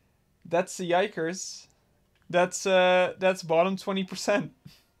 That's the yikers. That's bottom 20%.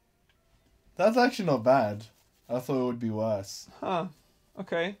 That's actually not bad. I thought it would be worse. Huh.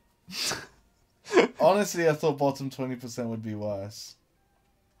 Okay. Honestly, I thought bottom 20% would be worse.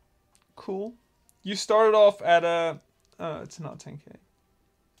 Cool. You started off at a... it's not 10k.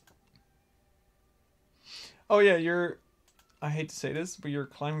 Oh yeah, you're... I hate to say this, but you're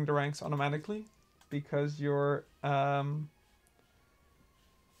climbing the ranks automatically because you're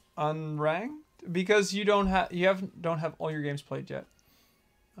unranked because you don't have all your games played yet.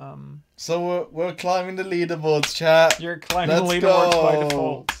 So we're climbing the leaderboards, chat. You're climbing Let's the leaderboards by go.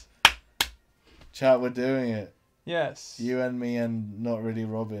 default. Chat, we're doing it. Yes. You and me and not really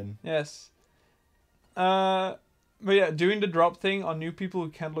Robin. Yes. But yeah, doing the drop thing on new people who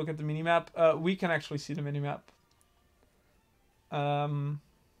can't look at the minimap, we can actually see the minimap.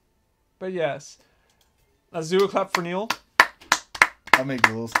 But yes. Let's do a clap for Neil. I'm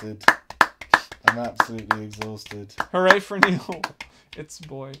exhausted. I'm absolutely exhausted. Hooray for Neil. It's a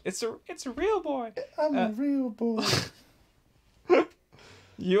boy. It's a real boy. I'm a real boy.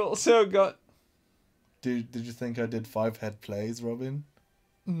 You also got... Did you think I did 5 head plays, Robin?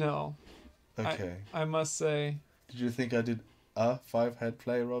 No. Okay. I must say... Did you think I did a 5 head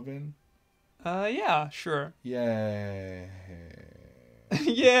play, Robin? Yeah, sure. Yay.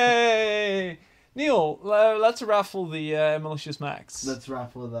 Yay! Neil, let's raffle the Malicious Max. Let's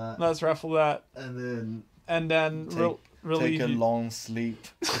raffle that. Let's raffle that. And then Take a long sleep.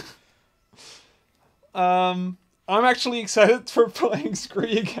 I'm actually excited for playing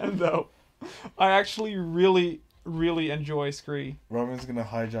Skree again, though. I actually really, really enjoy Skree. Robin's gonna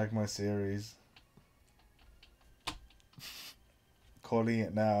hijack my series. Calling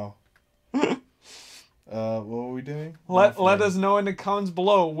it now. What were we doing? Let us know in the comments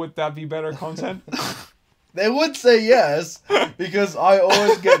below. Would that be better content? They would say yes, because I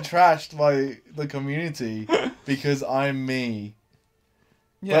always get trashed by the community because I'm me.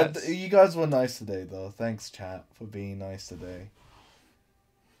 Yes. But you guys were nice today, though. Thanks, chat, for being nice today.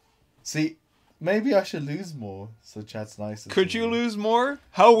 See, maybe I should lose more, so chat's nice. Could you lose more?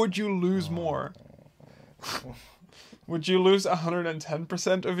 How would you lose more? Would you lose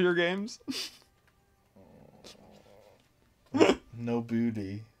 110% of your games? No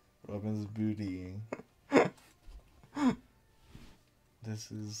booty. Robin's bootying.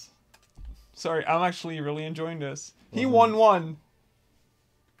 This is... Sorry, I'm actually really enjoying this. He won one.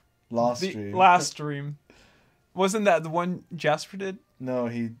 Last stream. Last stream. Wasn't that the one Jasper did? No,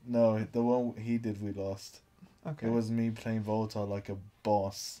 the one he did we lost. Okay. It was me playing Volta like a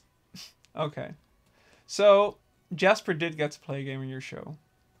boss. Okay. So, Jasper did get to play a game in your show.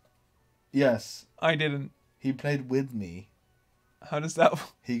 Yes. I didn't. He played with me. How does that...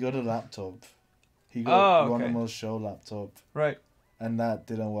 He got a laptop. He got okay. Ronimo's show laptop. Right. And that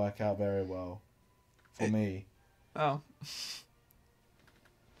didn't work out very well. For me. Oh.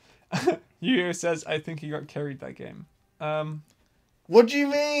 Yu says, I think he got carried that game. What do you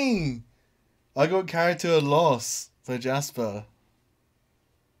mean? I got carried to a loss for Jasper.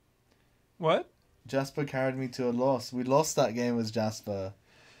 What? Jasper carried me to a loss. We lost that game as Jasper.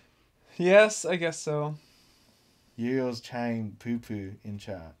 Yes, I guess so. Yuriel's Chang poo poo in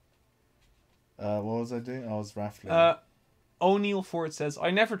chat. What was I doing? I was raffling. O'Neill Ford says,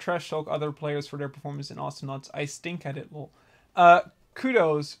 I never trash talk other players for their performance in Astronauts. I stink at it. Lol.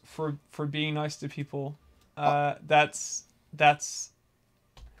 Kudos for being nice to people. That's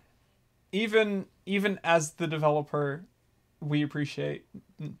even as the developer, we appreciate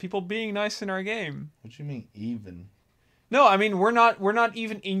people being nice in our game. What do you mean even? No, I mean we're not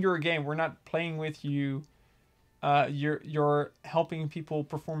even in your game. We're not playing with you. You're helping people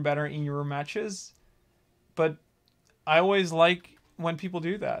perform better in your matches, but I always like when people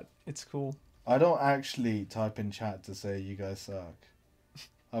do that. It's cool. I don't actually type in chat to say you guys suck.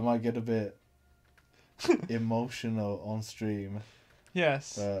 I might get a bit emotional on stream.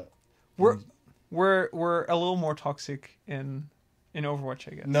 Yes. But we're a little more toxic in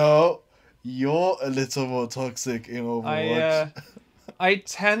Overwatch, I guess. no, you're a little more toxic in Overwatch. I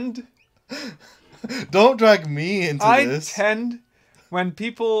tend. Don't drag me into this. I tend, when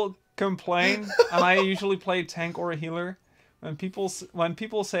people complain, and I usually play tank or a healer. When people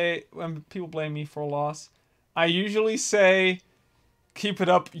blame me for a loss, I usually say, "Keep it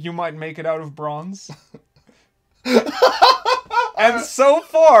up, you might make it out of bronze." And so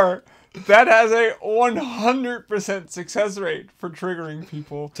far, that has a 100% success rate for triggering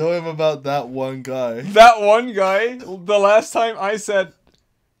people. Tell him about that one guy. That one guy, the last time I said,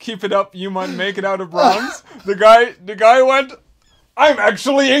 "Keep it up, you might make it out of bronze," the guy went, "I'm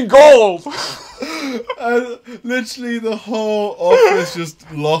actually in gold." And literally the whole office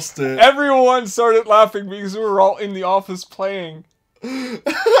just lost it. Everyone started laughing because we were all in the office playing.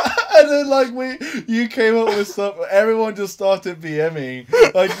 And then you came up with something. Everyone just started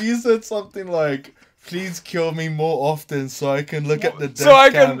BMing. Like you said something like, "Please kill me more often so I can look at the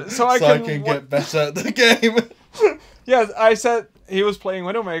death cam so I can get better at the game." Yes, I said he was playing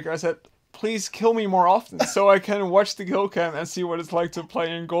Widowmaker. I said, "Please kill me more often so I can watch the kill cam and see what it's like to play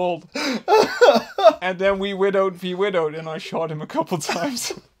in gold." And then we widowed v widowed, and I shot him a couple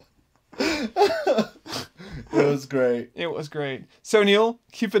times. It was great. It was great. So Neil,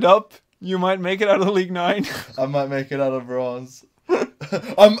 keep it up. You might make it out of League 9. I might make it out of bronze.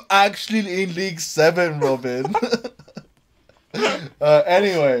 I'm actually in League 7, Robin.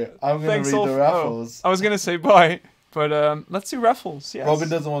 Anyway, I'm going to read the raffles. I was going to say bye, but let's do raffles. Yes. Robin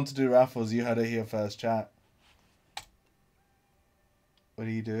doesn't want to do raffles. You had it here first, chat. What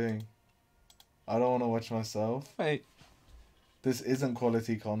are you doing? I don't want to watch myself. Wait. This isn't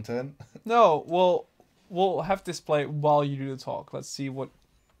quality content. No, we'll have this play while you do the talk. Let's see what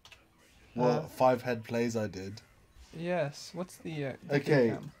 5 head plays I did. Yes. What's the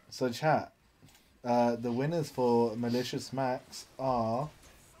okay, so chat. The winners for Malicious Max are...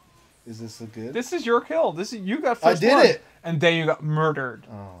 Is this a good? This is your kill. You got first I did it! And then you got murdered.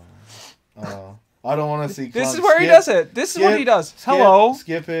 Oh. I don't want to see This is where he does it. This is what he does. Hello.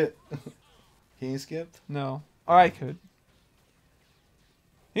 Skip it. Can you skip? No. Or I could.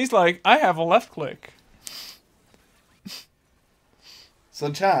 He's like, I have a left click.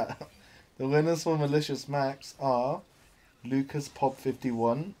 So chat, the winners for Malicious Max are Lucas Pop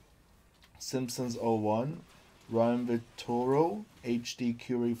 51, Simpsons 01, Ryan Vitoro, HD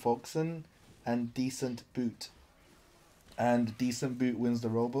Curie Foxen, and Decent Boot. And Decent Boot wins the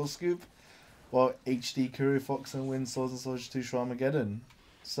Robo Scoop, while HD Curie Foxen wins Swords and Soldiers 2 Shwarmageddon.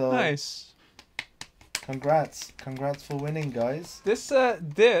 So nice. Congrats for winning, guys. This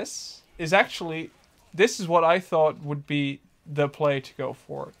is what I thought would be the play to go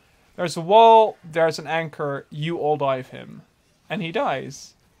for. There's a wall, there's an anchor, you all dive him. And he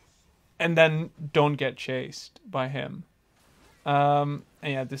dies. And then don't get chased by him. And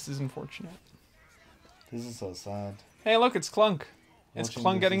yeah, this is unfortunate. This is so sad. Hey, look, it's Clunk. It's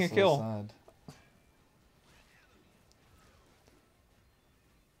Clunk getting a kill. Sad.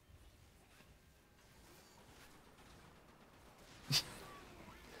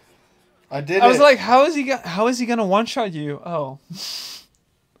 I was like, how is he gonna one shot you? Oh.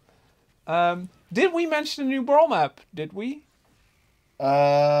 Did we mention a new brawl map? Did we?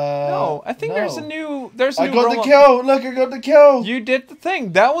 No, I think there's a new. I got the kill. Look, I got the kill. You did the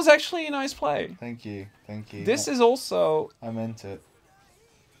thing. That was actually a nice play. Thank you. This is also. I meant it.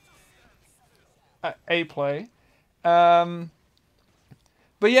 A play. But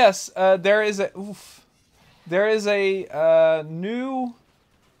yes, there is a new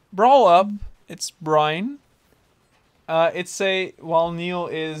brawl up. It's Brian. While Neil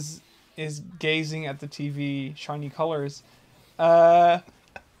is gazing at the TV shiny colors.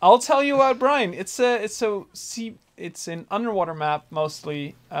 I'll tell you about Brian. It's an underwater map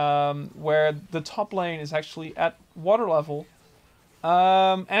mostly, where the top lane is actually at water level,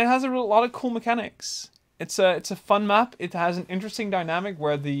 and it has a lot of cool mechanics. It's a fun map. It has an interesting dynamic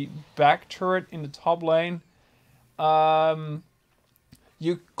where the back turret in the top lane,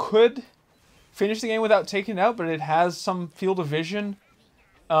 you could finish the game without taking it out, but it has some field of vision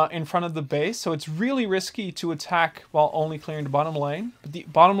in front of the base, so it's really risky to attack while only clearing the bottom lane. But the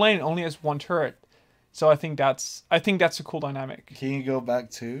bottom lane only has one turret, so I think that's a cool dynamic. Can you go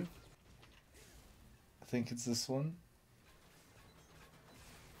back to? I think it's this one.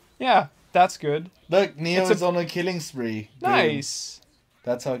 Yeah, that's good. Look, Niel is on a killing spree. Nice. Boom.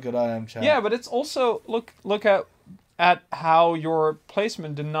 That's how good I am, chat. Yeah, but it's also look at how your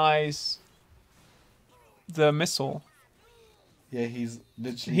placement denies the missile. Yeah, he's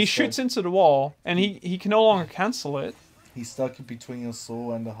literally... He shoots into the wall, and he can no longer cancel it. He's stuck in between your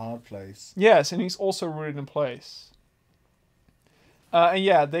soul and the hard place. Yes, and he's also rooted in place. And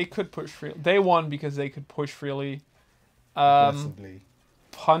yeah, they could push freely. They won because they could push freely. Aggressively.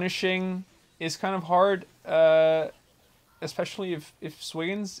 Punishing is kind of hard, especially if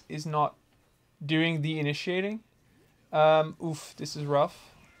Swiggins is not doing the initiating. Oof, this is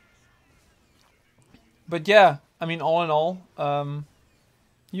rough. But yeah, I mean, all in all,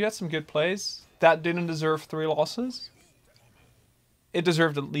 you had some good plays. That didn't deserve 3 losses. It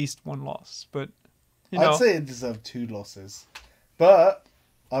deserved at least 1 loss, but you know. I'd say it deserved 2 losses. But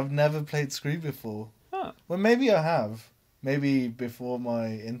I've never played Skree before. Huh. Well, maybe I have. Maybe before my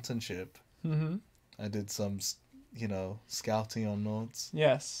internship. Mm-hmm. I did some, scouting on Nords.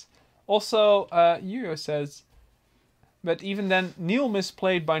 Yes. Also, Yugo says, but even then, Niel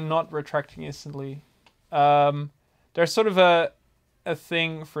misplayed by not retracting instantly. There's sort of a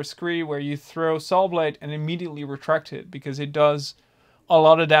thing for Skree where you throw Soul Blade and immediately retract it because it does a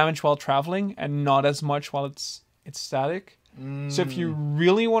lot of damage while traveling and not as much while it's static. So if you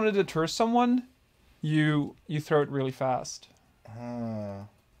really want to deter someone, you throw it really fast.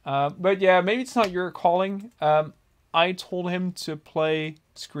 But yeah, maybe it's not your calling. I told him to play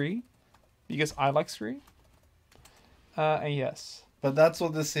Skree because I like Skree. And yes. But that's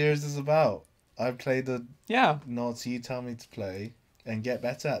what this series is about. I play the Nords you tell me to play and get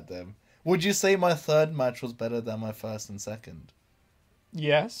better at them. Would you say my third match was better than my first and second?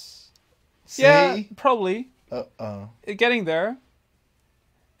 Yes. See? Yeah, probably. Getting there.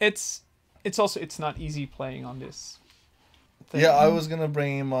 It's not easy playing on this thing. Yeah, I was gonna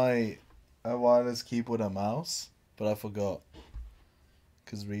bring in my wireless keyboard and mouse, but I forgot.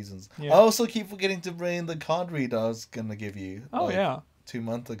 Because reasons. Yeah. I also keep forgetting to bring in the card reader I was gonna give you. Oh, yeah. 2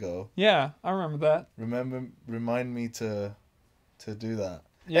 months ago. Yeah, I remember that. Remind me to do that.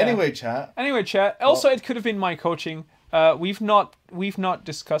 Yeah. Anyway, chat. Also, it could have been my coaching. We've not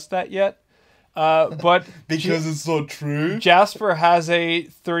discussed that yet. But because it's so true. Jasper has a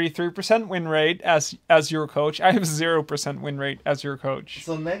 33% win rate as your coach. I have 0% win rate as your coach.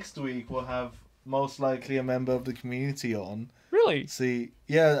 So next week we'll have most likely a member of the community on. Really? See,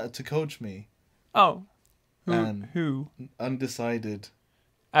 yeah, to coach me. Oh. Who? Undecided.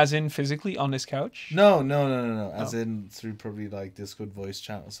 As in physically on this couch? No. As in through probably like Discord voice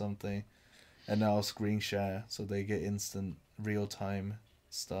chat or something. And I'll screen share so they get instant real time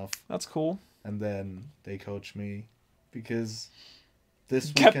stuff. That's cool. And then they coach me because this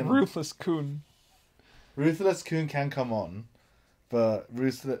weekend... weekend... Ruthless Coon. Ruthless Coon can come on, but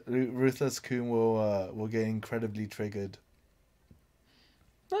Ruthless Coon will get incredibly triggered.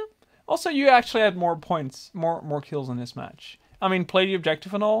 Also, you actually had more points, more kills in this match. I mean, play the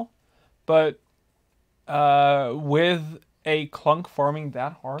objective and all, but with a Clunk farming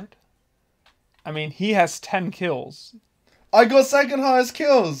that hard, I mean, he has 10 kills. I got second highest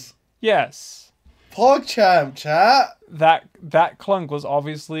kills. Yes. PogChamp, chat. That Clunk was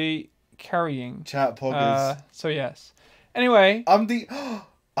obviously carrying. Chat Poggers. So yes. Anyway.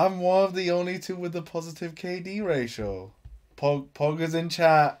 I'm one of the only 2 with a positive KD ratio. Poggers in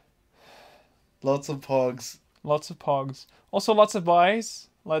chat. Lots of pogs. Lots of pogs. Also lots of buys.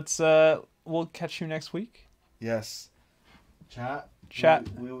 We'll catch you next week. Yes. Chat.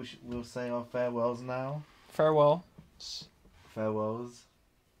 We'll say our farewells now. Farewell. Farewells.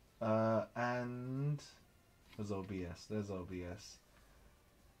 And there's OBS.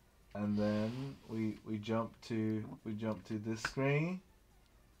 And then we jump to this screen.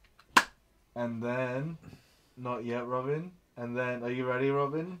 And then not yet, Robin. And then, are you ready,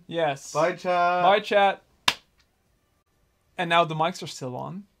 Robin? Yes. Bye, chat. Bye, chat. And now the mics are still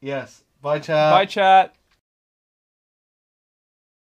on. Yes. Bye, chat. Bye, chat.